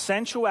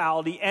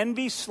 sensuality,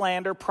 envy,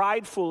 slander,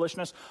 pride,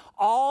 foolishness.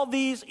 All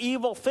these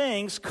evil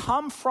things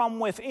come from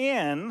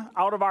within,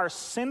 out of our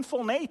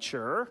sinful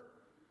nature,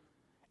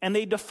 and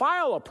they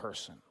defile a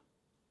person.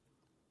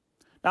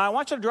 Now, I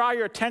want you to draw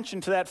your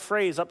attention to that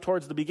phrase up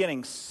towards the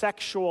beginning,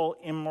 sexual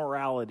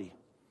immorality.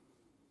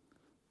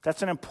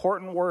 That's an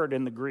important word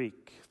in the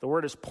Greek. The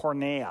word is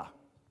porneia.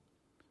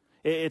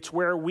 It's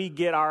where we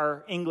get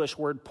our English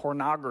word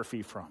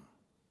pornography from.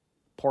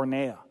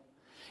 Porneia.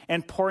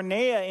 And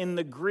porneia in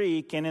the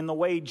Greek and in the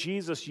way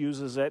Jesus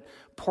uses it,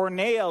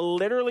 porneia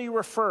literally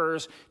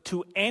refers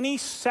to any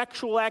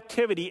sexual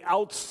activity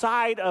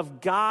outside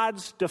of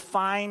God's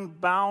defined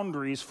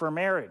boundaries for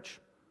marriage.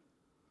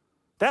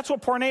 That's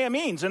what porneia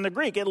means in the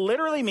Greek. It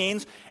literally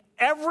means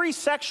every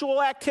sexual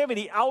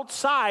activity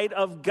outside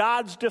of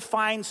God's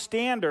defined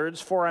standards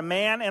for a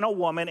man and a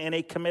woman in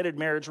a committed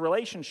marriage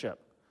relationship.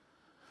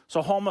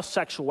 So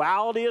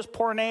homosexuality is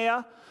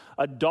porneia,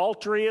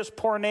 adultery is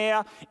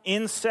porneia,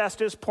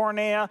 incest is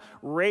porneia,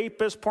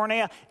 rape is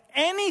porneia.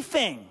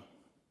 Anything,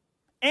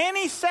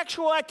 any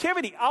sexual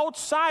activity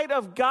outside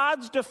of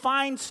God's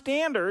defined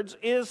standards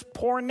is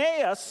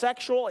porneia,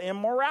 sexual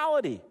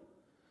immorality.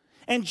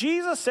 And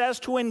Jesus says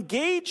to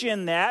engage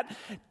in that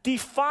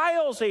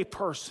defiles a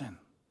person.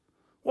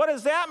 What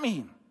does that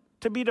mean?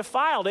 To be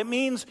defiled. It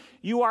means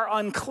you are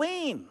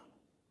unclean.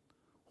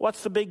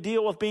 What's the big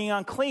deal with being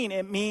unclean?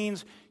 It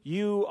means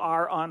you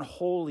are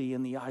unholy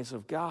in the eyes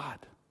of God.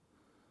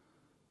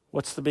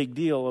 What's the big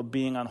deal of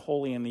being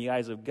unholy in the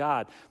eyes of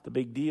God? The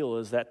big deal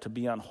is that to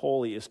be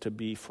unholy is to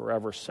be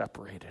forever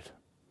separated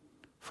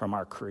from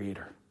our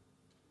Creator.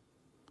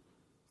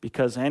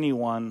 Because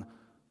anyone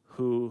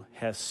who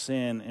has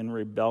sin and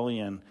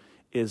rebellion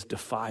is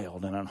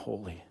defiled and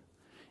unholy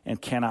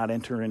and cannot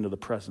enter into the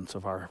presence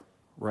of our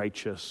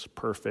righteous,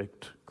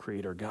 perfect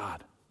Creator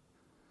God.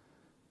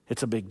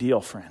 It's a big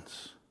deal,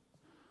 friends.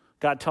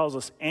 God tells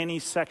us any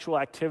sexual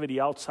activity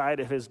outside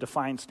of his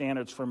defined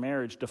standards for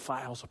marriage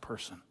defiles a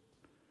person.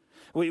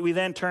 We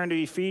then turn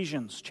to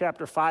Ephesians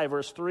chapter 5,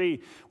 verse 3,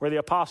 where the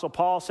Apostle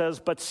Paul says,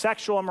 but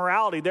sexual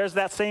immorality, there's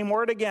that same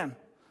word again.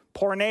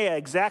 Porneia,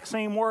 exact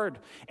same word.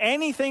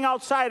 Anything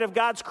outside of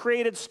God's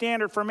created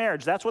standard for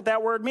marriage. That's what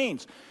that word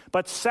means.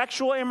 But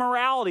sexual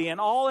immorality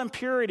and all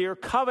impurity or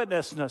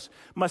covetousness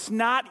must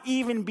not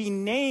even be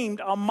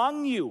named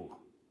among you.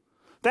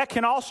 That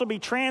can also be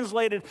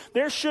translated,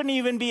 there shouldn't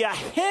even be a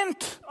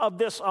hint of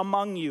this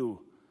among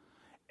you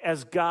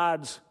as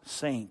God's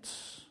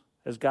saints,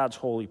 as God's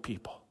holy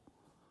people.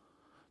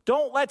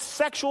 Don't let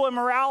sexual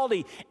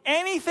immorality,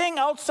 anything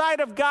outside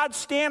of God's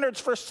standards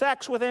for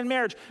sex within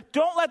marriage,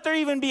 don't let there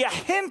even be a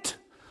hint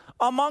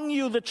among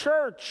you, the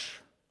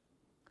church.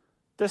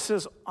 This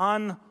is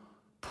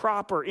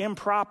improper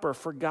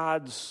for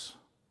God's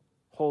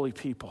holy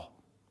people.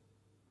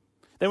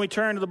 Then we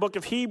turn to the book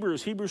of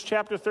Hebrews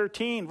chapter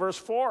 13, verse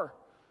 4.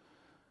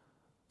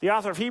 The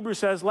author of Hebrews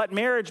says, let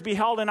marriage be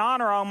held in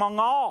honor among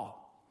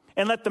all,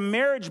 and let the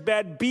marriage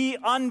bed be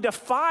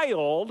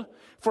undefiled,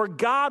 for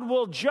God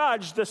will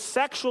judge the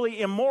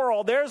sexually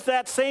immoral. There's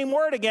that same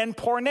word again,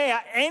 porneia,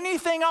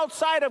 anything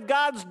outside of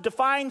God's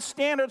defined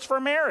standards for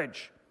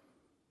marriage.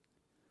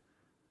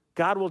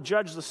 God will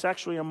judge the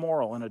sexually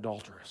immoral and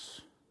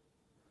adulterous.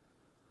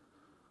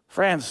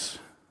 Friends,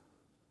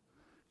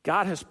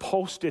 God has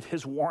posted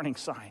his warning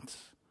signs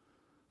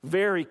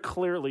very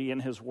clearly in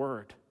his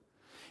word.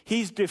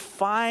 He's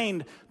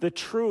defined the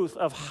truth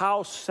of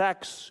how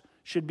sex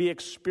should be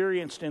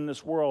experienced in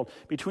this world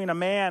between a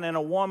man and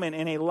a woman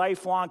in a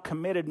lifelong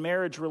committed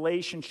marriage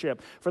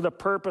relationship for the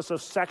purpose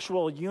of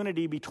sexual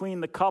unity between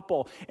the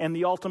couple and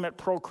the ultimate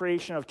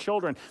procreation of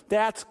children.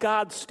 That's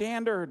God's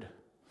standard.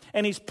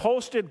 And he's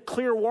posted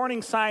clear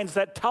warning signs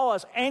that tell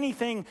us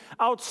anything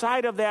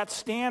outside of that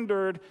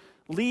standard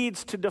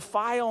leads to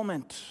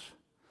defilement,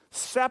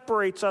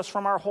 separates us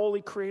from our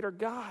holy Creator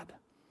God.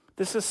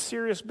 This is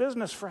serious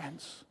business,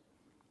 friends.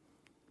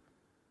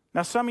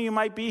 Now, some of you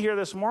might be here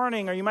this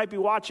morning, or you might be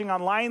watching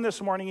online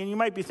this morning, and you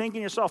might be thinking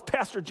to yourself,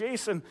 Pastor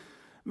Jason,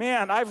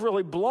 man, I've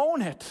really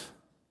blown it.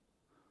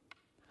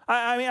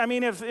 I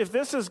mean, if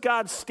this is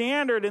God's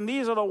standard and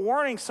these are the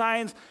warning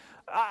signs,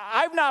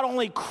 I've not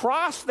only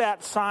crossed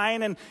that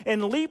sign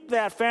and leaped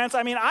that fence,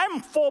 I mean,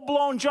 I'm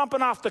full-blown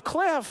jumping off the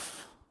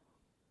cliff.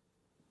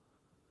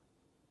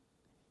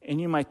 And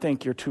you might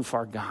think you're too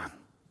far gone.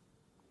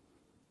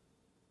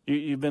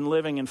 You've been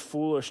living in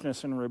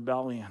foolishness and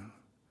rebellion.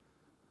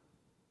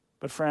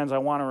 But friends, I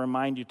want to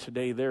remind you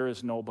today, there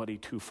is nobody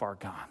too far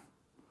gone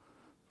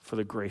for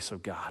the grace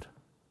of God.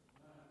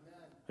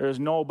 There is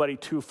nobody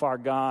too far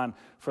gone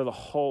for the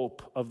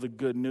hope of the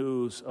good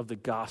news of the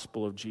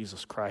gospel of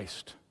Jesus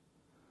Christ.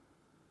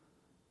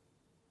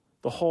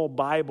 The whole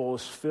Bible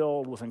is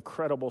filled with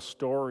incredible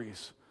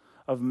stories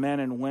of men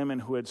and women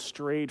who had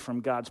strayed from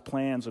God's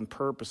plans and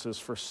purposes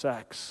for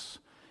sex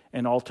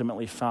and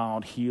ultimately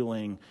found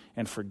healing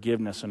and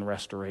forgiveness and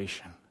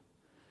restoration.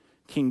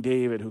 King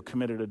David, who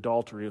committed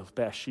adultery with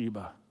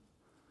Bathsheba.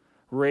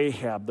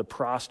 Rahab, the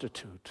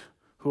prostitute,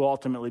 who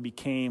ultimately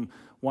became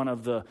one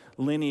of the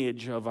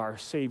lineage of our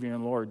Savior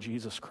and Lord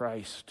Jesus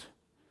Christ.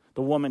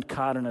 The woman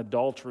caught in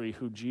adultery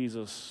who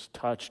Jesus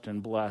touched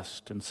and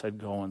blessed and said,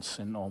 "Go and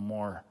sin no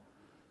more."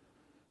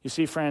 You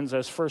see, friends,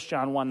 as 1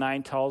 John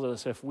 1:9 tells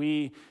us, if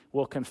we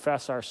will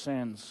confess our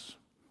sins,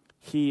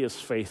 he is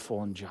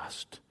faithful and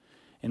just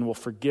and will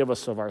forgive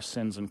us of our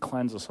sins and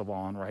cleanse us of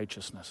all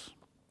unrighteousness.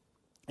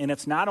 And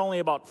it's not only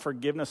about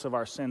forgiveness of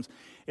our sins,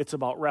 it's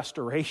about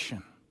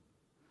restoration.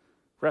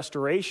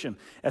 Restoration.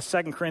 As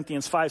 2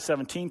 Corinthians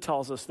 5:17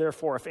 tells us,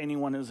 therefore, if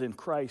anyone is in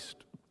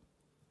Christ,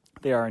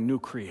 they are a new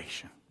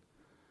creation.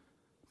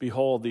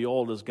 Behold, the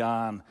old is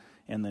gone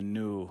and the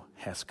new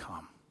has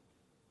come.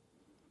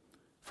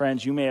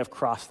 Friends, you may have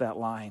crossed that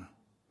line.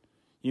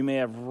 You may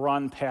have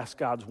run past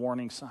God's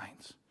warning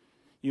signs.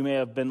 You may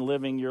have been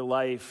living your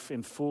life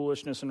in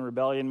foolishness and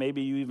rebellion.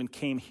 Maybe you even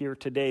came here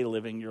today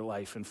living your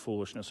life in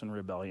foolishness and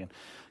rebellion.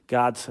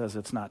 God says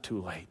it's not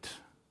too late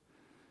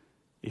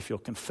if you'll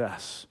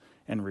confess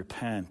and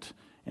repent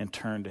and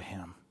turn to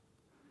him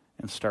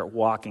and start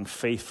walking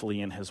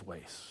faithfully in his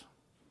ways.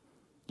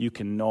 You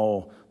can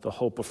know the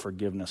hope of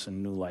forgiveness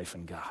and new life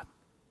in God.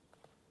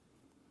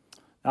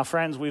 Now,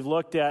 friends, we've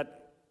looked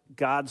at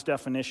God's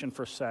definition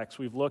for sex.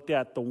 We've looked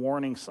at the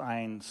warning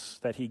signs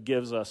that he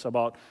gives us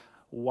about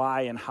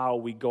why and how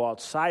we go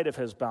outside of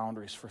his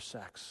boundaries for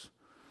sex.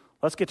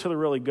 Let's get to the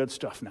really good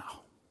stuff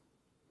now.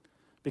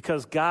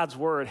 Because God's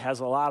word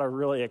has a lot of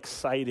really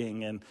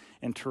exciting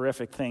and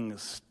terrific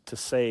things to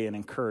say and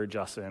encourage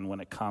us in when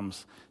it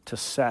comes to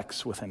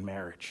sex within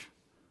marriage.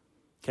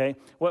 Okay?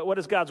 What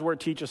does God's word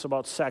teach us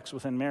about sex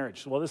within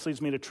marriage? Well, this leads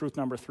me to truth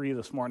number 3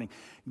 this morning.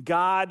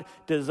 God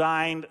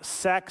designed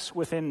sex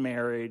within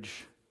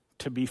marriage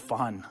to be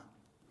fun.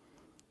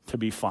 To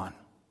be fun.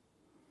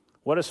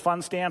 What does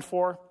fun stand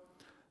for?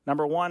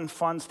 Number 1,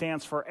 fun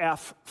stands for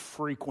F,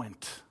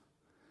 frequent.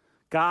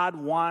 God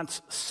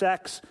wants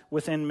sex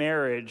within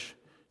marriage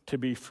to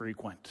be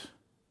frequent.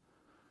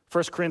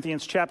 1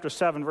 Corinthians chapter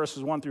 7,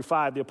 verses 1 through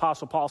 5, the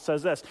Apostle Paul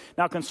says this,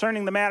 "Now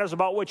concerning the matters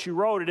about which you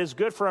wrote, it is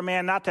good for a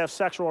man not to have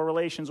sexual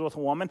relations with a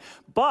woman,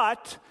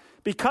 but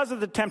because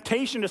of the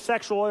temptation to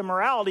sexual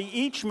immorality,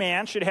 each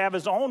man should have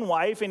his own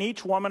wife and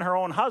each woman her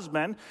own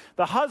husband.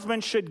 The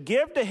husband should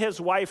give to his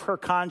wife her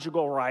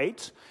conjugal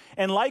rights,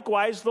 and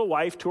likewise the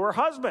wife to her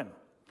husband.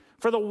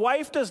 For the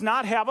wife does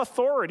not have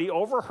authority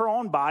over her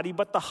own body,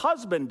 but the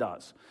husband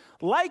does.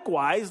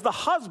 Likewise, the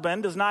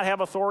husband does not have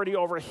authority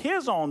over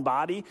his own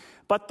body,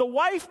 but the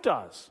wife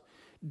does.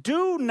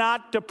 Do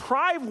not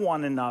deprive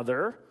one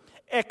another,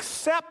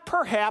 except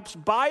perhaps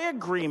by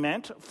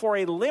agreement for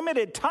a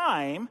limited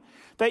time,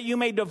 that you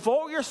may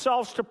devote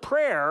yourselves to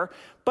prayer,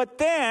 but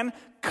then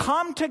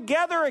come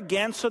together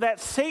again so that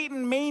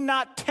Satan may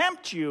not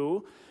tempt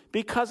you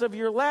because of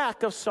your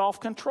lack of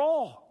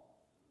self-control."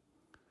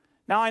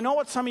 Now, I know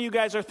what some of you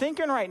guys are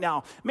thinking right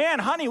now. Man,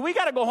 honey, we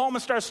got to go home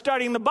and start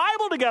studying the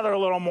Bible together a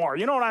little more.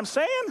 You know what I'm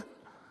saying?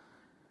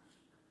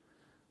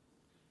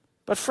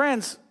 But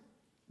friends,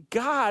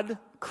 God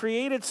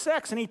created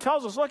sex, and he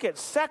tells us, look,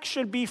 sex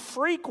should be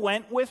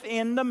frequent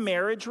within the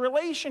marriage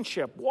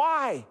relationship.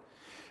 Why?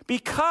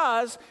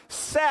 Because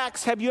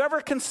sex, have you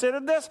ever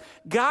considered this?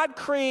 God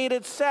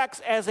created sex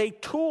as a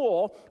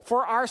tool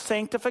for our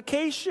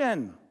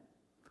sanctification.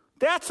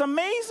 That's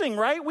amazing,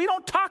 right? We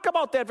don't talk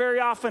about that very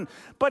often,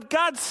 but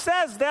God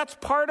says that's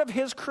part of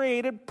his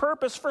created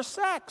purpose for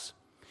sex.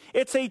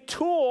 It's a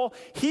tool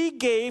he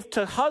gave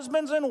to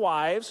husbands and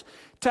wives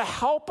to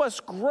help us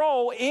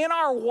grow in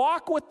our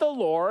walk with the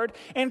Lord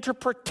and to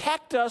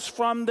protect us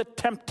from the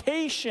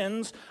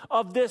temptations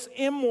of this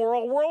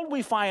immoral world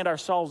we find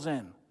ourselves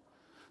in.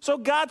 So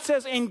God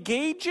says,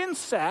 engage in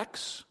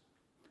sex,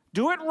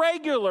 do it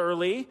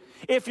regularly.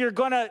 If you're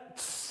going to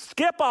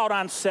skip out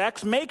on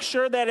sex, make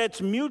sure that it's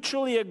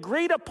mutually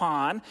agreed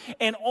upon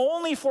and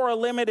only for a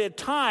limited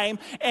time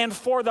and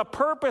for the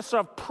purpose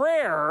of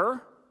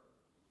prayer,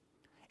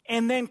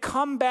 and then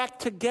come back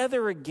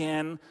together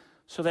again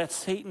so that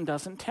Satan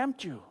doesn't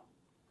tempt you.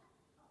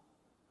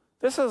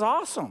 This is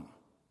awesome.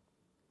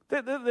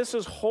 This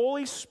is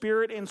Holy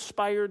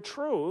Spirit-inspired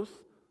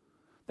truth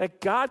that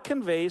God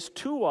conveys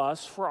to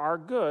us for our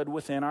good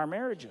within our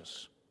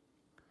marriages.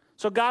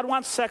 So God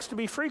wants sex to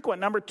be frequent.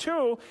 Number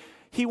 2,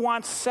 he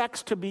wants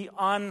sex to be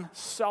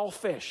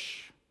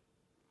unselfish.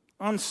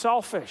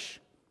 Unselfish.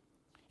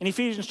 In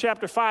Ephesians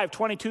chapter 5,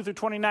 22 through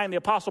 29, the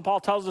Apostle Paul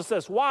tells us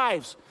this,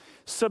 "Wives,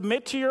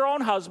 submit to your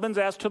own husbands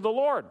as to the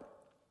Lord.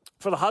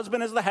 For the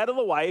husband is the head of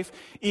the wife,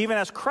 even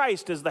as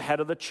Christ is the head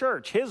of the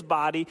church, his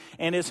body,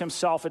 and is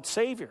himself its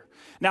Savior.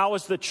 Now,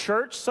 as the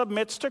church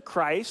submits to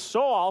Christ,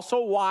 so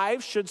also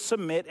wives should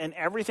submit in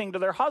everything to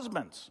their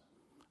husbands.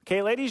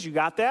 Okay, ladies, you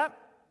got that?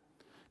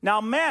 Now,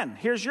 men,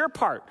 here's your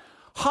part.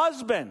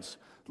 Husbands,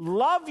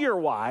 love your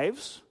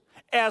wives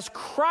as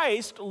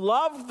Christ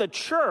loved the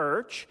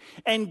church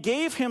and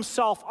gave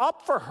himself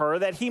up for her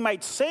that he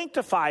might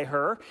sanctify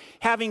her,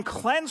 having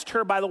cleansed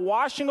her by the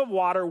washing of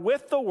water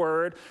with the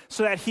word,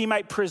 so that he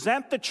might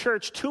present the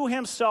church to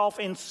himself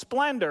in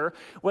splendor,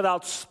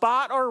 without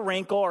spot or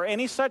wrinkle or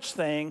any such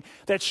thing,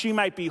 that she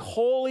might be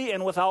holy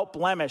and without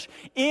blemish.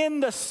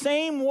 In the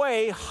same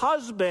way,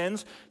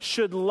 husbands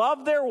should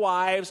love their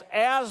wives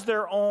as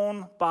their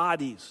own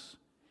bodies.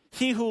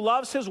 He who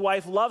loves his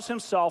wife loves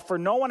himself, for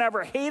no one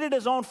ever hated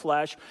his own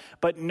flesh,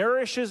 but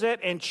nourishes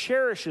it and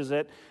cherishes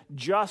it,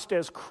 just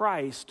as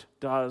Christ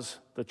does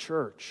the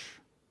church.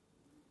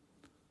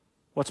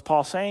 What's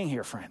Paul saying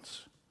here,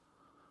 friends?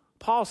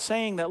 Paul's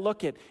saying that,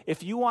 look,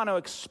 if you want to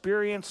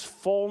experience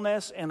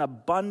fullness and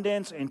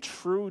abundance and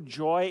true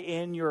joy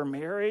in your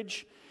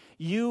marriage,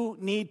 you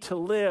need to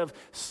live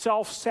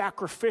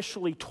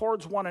self-sacrificially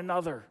towards one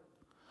another.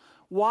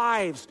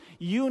 Wives,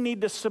 you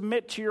need to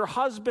submit to your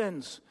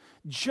husbands,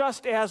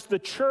 just as the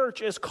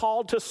church is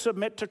called to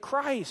submit to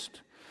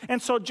Christ.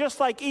 And so just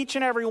like each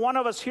and every one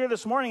of us here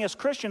this morning as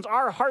Christians,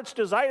 our heart's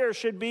desire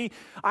should be,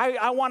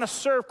 I want to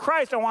serve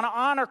Christ. I want to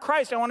honor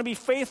Christ. I want to be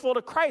faithful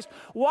to Christ.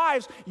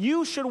 Wives,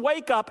 you should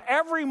wake up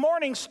every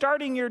morning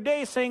starting your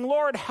day saying,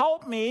 Lord,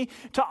 help me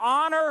to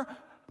honor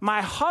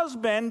my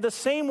husband the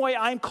same way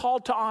I'm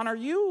called to honor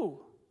you.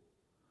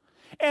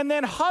 And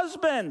then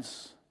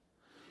husbands,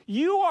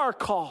 you are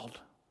called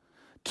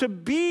to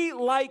be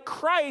like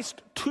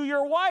Christ to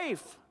your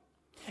wife.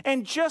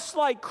 And just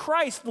like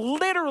Christ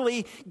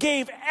literally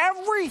gave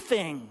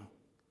everything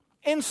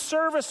in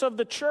service of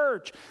the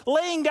church,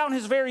 laying down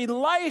his very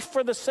life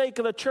for the sake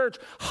of the church,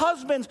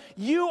 husbands,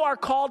 you are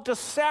called to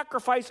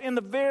sacrifice in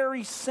the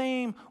very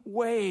same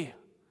way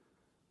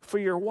for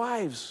your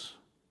wives.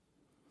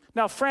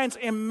 Now, friends,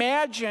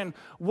 imagine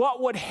what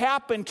would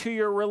happen to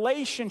your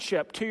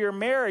relationship, to your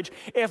marriage,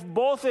 if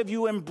both of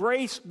you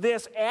embraced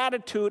this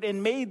attitude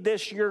and made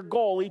this your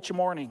goal each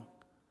morning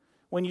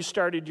when you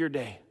started your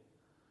day.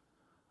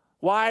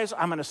 Wives,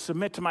 I'm going to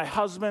submit to my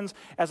husbands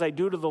as I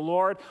do to the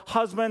Lord.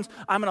 Husbands,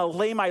 I'm going to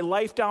lay my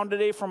life down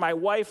today for my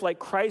wife like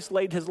Christ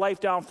laid his life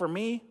down for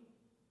me.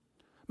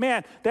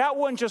 Man, that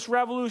wouldn't just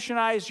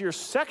revolutionize your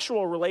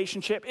sexual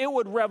relationship, it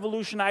would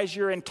revolutionize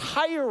your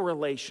entire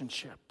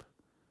relationship.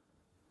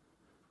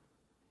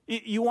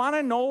 You want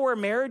to know where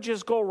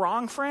marriages go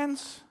wrong,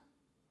 friends?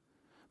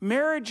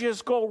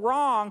 Marriages go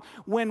wrong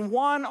when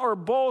one or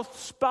both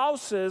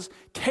spouses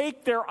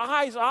take their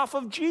eyes off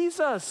of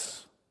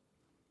Jesus.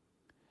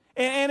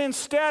 And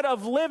instead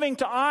of living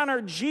to honor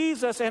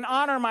Jesus and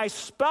honor my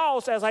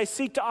spouse as I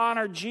seek to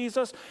honor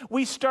Jesus,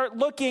 we start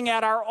looking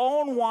at our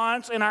own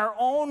wants and our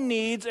own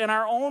needs and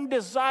our own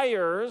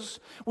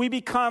desires. We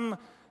become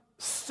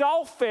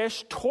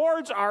selfish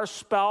towards our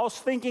spouse,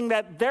 thinking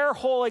that their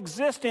whole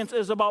existence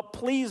is about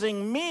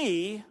pleasing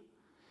me,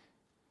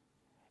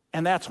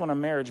 and that's when a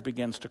marriage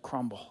begins to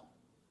crumble.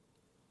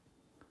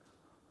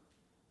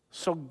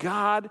 So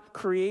God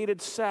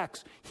created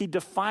sex. He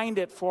defined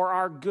it for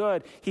our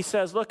good. He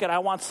says, look, I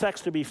want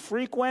sex to be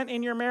frequent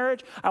in your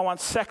marriage. I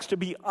want sex to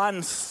be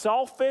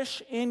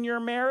unselfish in your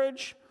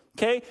marriage.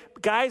 Okay,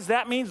 guys,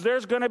 that means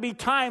there's going to be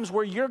times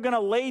where you're going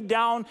to lay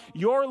down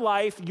your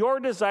life,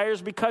 your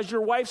desires, because your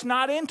wife's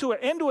not into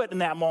it in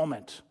that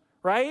moment,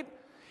 right?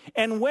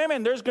 And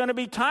women, there's going to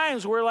be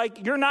times where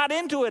you're not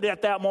into it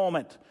at that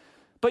moment,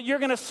 but you're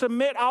going to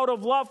submit out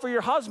of love for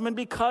your husband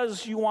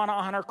because you want to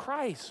honor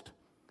Christ.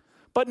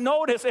 But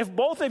notice, if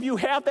both of you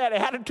have that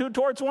attitude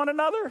towards one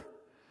another,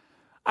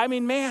 I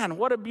mean, man,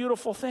 what a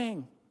beautiful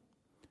thing.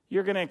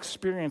 You're going to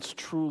experience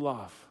true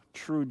love,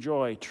 true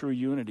joy, true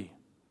unity.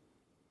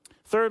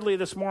 Thirdly,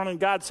 this morning,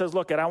 God says,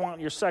 look, I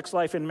want your sex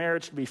life in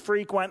marriage to be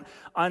frequent,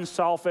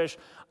 unselfish,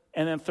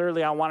 and then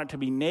thirdly, I want it to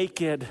be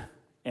naked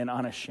and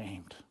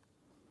unashamed.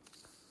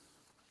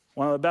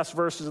 One of the best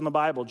verses in the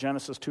Bible,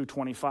 Genesis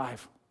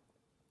 2:25.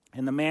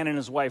 And the man and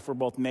his wife were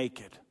both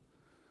naked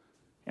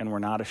and were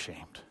not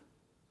ashamed.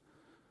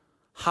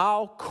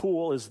 How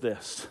cool is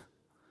this?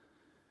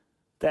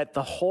 That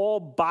the whole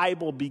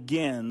Bible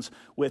begins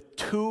with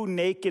two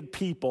naked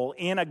people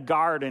in a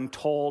garden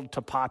told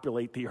to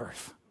populate the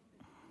earth.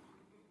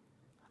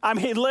 I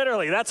mean,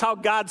 literally, that's how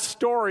God's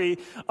story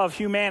of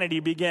humanity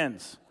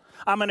begins.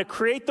 I'm going to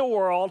create the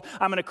world.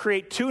 I'm going to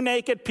create two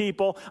naked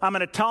people. I'm going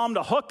to tell them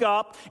to hook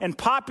up and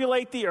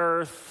populate the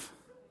earth.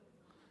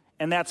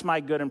 And that's my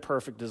good and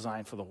perfect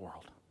design for the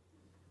world.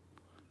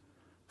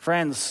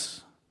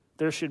 Friends,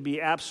 there should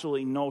be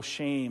absolutely no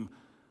shame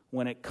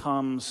when it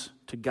comes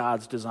to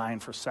God's design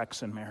for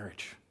sex and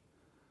marriage.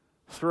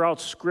 Throughout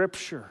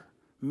Scripture,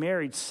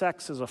 married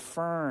sex is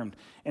affirmed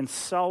and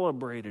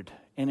celebrated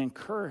and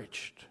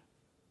encouraged.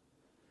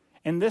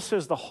 And this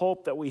is the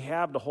hope that we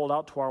have to hold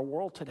out to our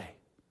world today.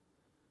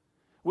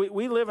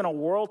 We live in a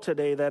world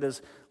today that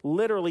is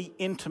literally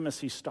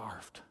intimacy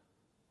starved.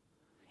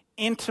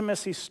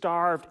 Intimacy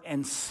starved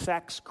and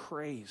sex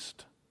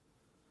crazed.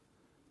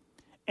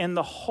 And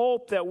the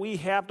hope that we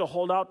have to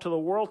hold out to the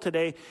world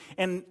today,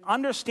 and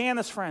understand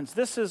this, friends,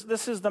 this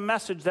is the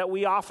message that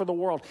we offer the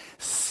world.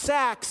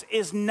 Sex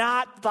is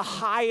not the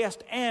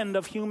highest end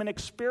of human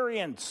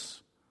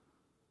experience.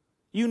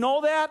 You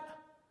know that?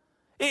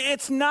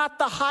 It's not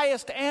the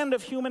highest end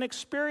of human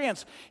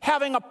experience.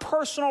 Having a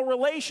personal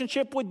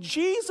relationship with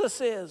Jesus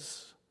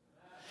is.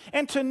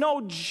 And to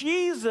know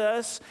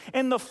Jesus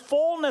and the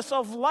fullness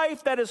of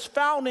life that is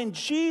found in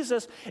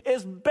Jesus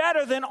is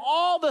better than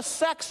all the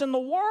sex in the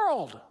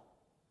world.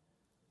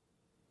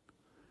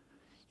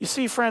 You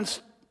see,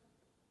 friends,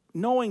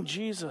 knowing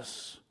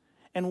Jesus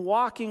and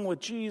walking with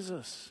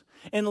Jesus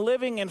and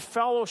living in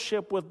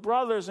fellowship with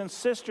brothers and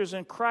sisters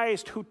in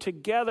Christ who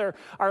together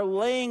are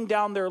laying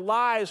down their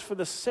lives for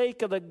the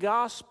sake of the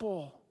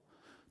gospel,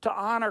 to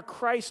honor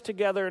Christ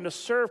together and to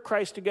serve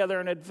Christ together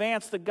and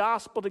advance the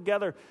gospel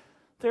together,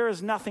 there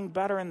is nothing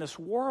better in this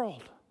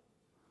world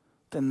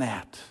than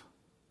that.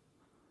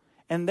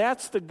 And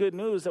that's the good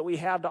news that we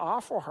have to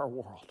offer our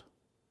world.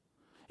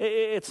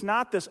 It's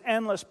not this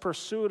endless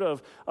pursuit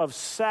of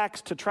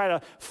sex to try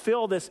to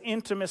fill this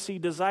intimacy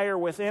desire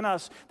within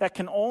us that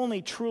can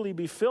only truly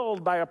be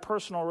filled by a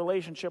personal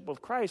relationship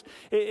with Christ.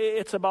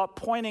 It's about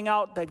pointing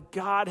out that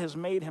God has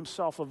made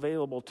himself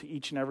available to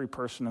each and every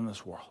person in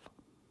this world.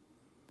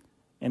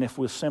 And if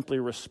we'll simply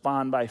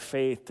respond by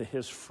faith to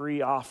his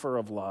free offer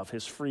of love,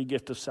 his free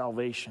gift of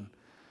salvation,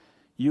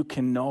 you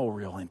can know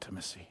real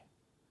intimacy.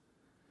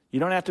 You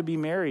don't have to be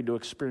married to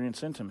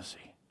experience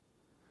intimacy.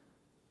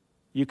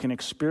 You can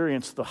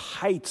experience the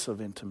heights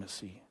of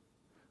intimacy,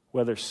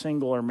 whether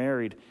single or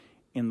married,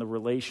 in the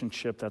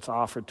relationship that's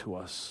offered to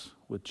us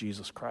with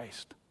Jesus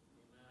Christ.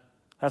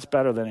 That's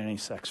better than any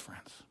sex,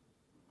 friends.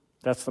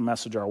 That's the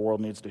message our world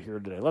needs to hear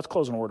today. Let's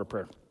close in a word of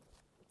prayer.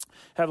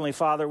 Heavenly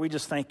Father, we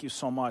just thank you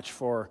so much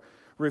for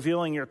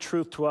revealing your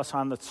truth to us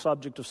on the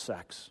subject of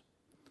sex.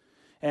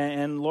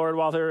 And Lord,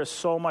 while there is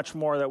so much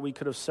more that we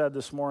could have said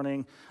this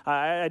morning,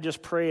 I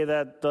just pray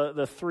that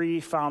the three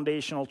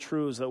foundational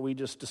truths that we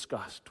just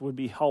discussed would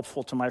be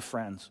helpful to my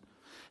friends,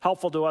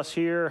 helpful to us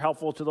here,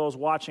 helpful to those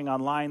watching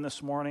online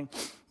this morning,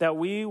 that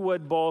we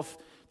would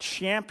both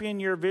champion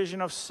your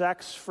vision of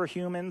sex for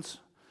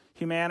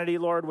humanity,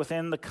 Lord,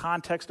 within the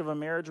context of a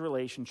marriage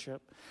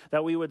relationship,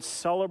 that we would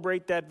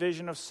celebrate that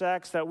vision of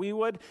sex, that we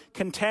would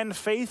contend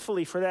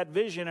faithfully for that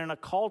vision in a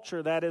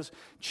culture that is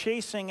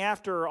chasing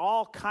after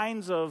all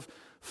kinds of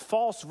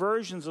false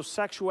versions of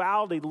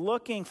sexuality,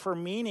 looking for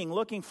meaning,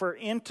 looking for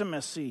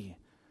intimacy,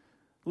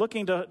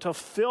 looking to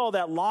fill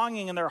that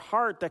longing in their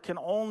heart that can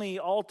only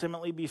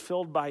ultimately be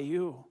filled by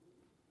you.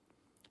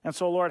 And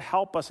so, Lord,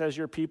 help us as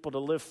your people to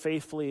live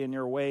faithfully in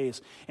your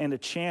ways and to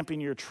champion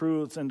your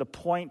truths and to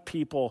point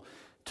people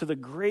to the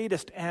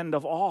greatest end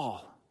of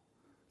all,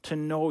 to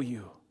know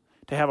you,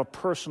 to have a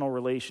personal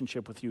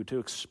relationship with you, to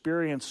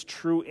experience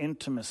true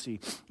intimacy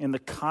in the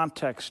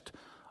context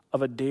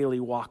of a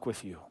daily walk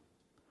with you.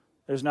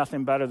 There's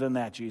nothing better than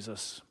that,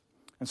 Jesus.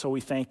 And so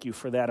we thank you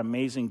for that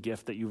amazing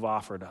gift that you've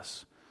offered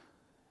us.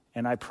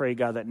 And I pray,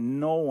 God, that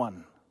no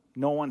one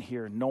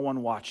here, no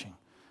one watching,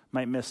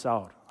 might miss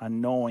out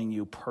on knowing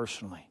you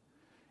personally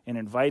and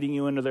inviting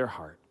you into their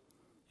heart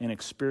and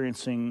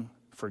experiencing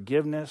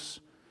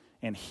forgiveness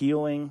and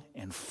healing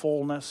and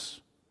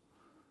fullness,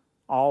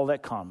 all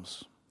that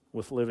comes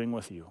with living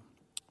with you.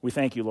 We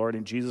thank you, Lord,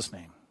 in Jesus'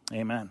 name.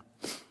 Amen.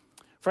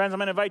 Friends, I'm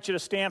going to invite you to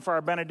stand for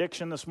our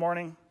benediction this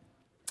morning.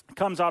 It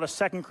comes out of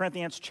 2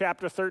 Corinthians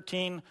chapter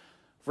 13,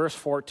 verse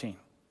 14.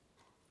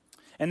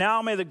 And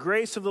now may the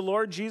grace of the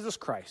Lord Jesus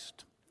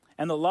Christ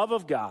and the love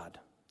of God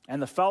and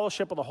the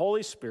fellowship of the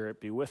Holy Spirit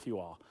be with you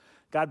all.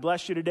 God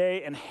bless you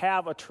today and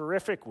have a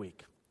terrific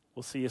week.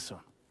 We'll see you soon.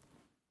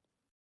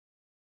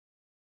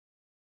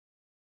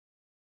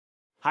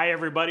 Hi,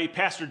 everybody.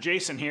 Pastor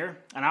Jason here,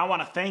 and I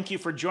want to thank you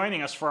for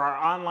joining us for our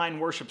online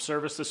worship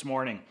service this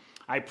morning.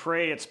 I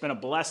pray it's been a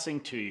blessing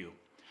to you.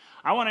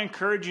 I want to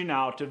encourage you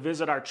now to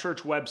visit our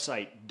church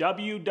website,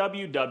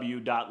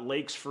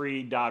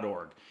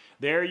 www.lakesfree.org.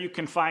 There you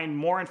can find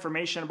more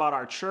information about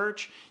our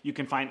church, you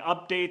can find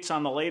updates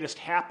on the latest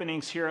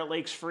happenings here at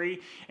Lakes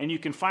Free, and you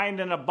can find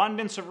an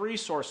abundance of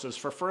resources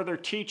for further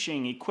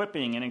teaching,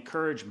 equipping, and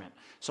encouragement.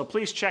 So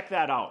please check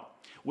that out.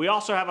 We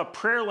also have a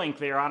prayer link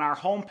there on our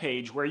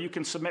homepage where you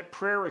can submit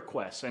prayer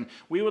requests, and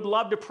we would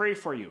love to pray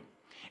for you.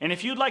 And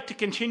if you'd like to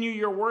continue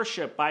your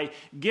worship by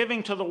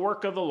giving to the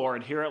work of the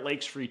Lord here at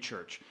Lakes Free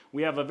Church,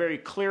 we have a very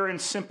clear and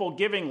simple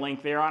giving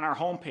link there on our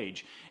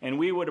homepage, and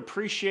we would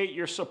appreciate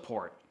your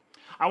support.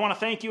 I want to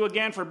thank you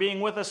again for being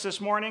with us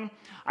this morning.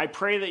 I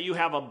pray that you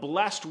have a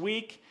blessed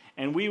week,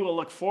 and we will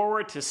look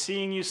forward to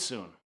seeing you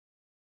soon.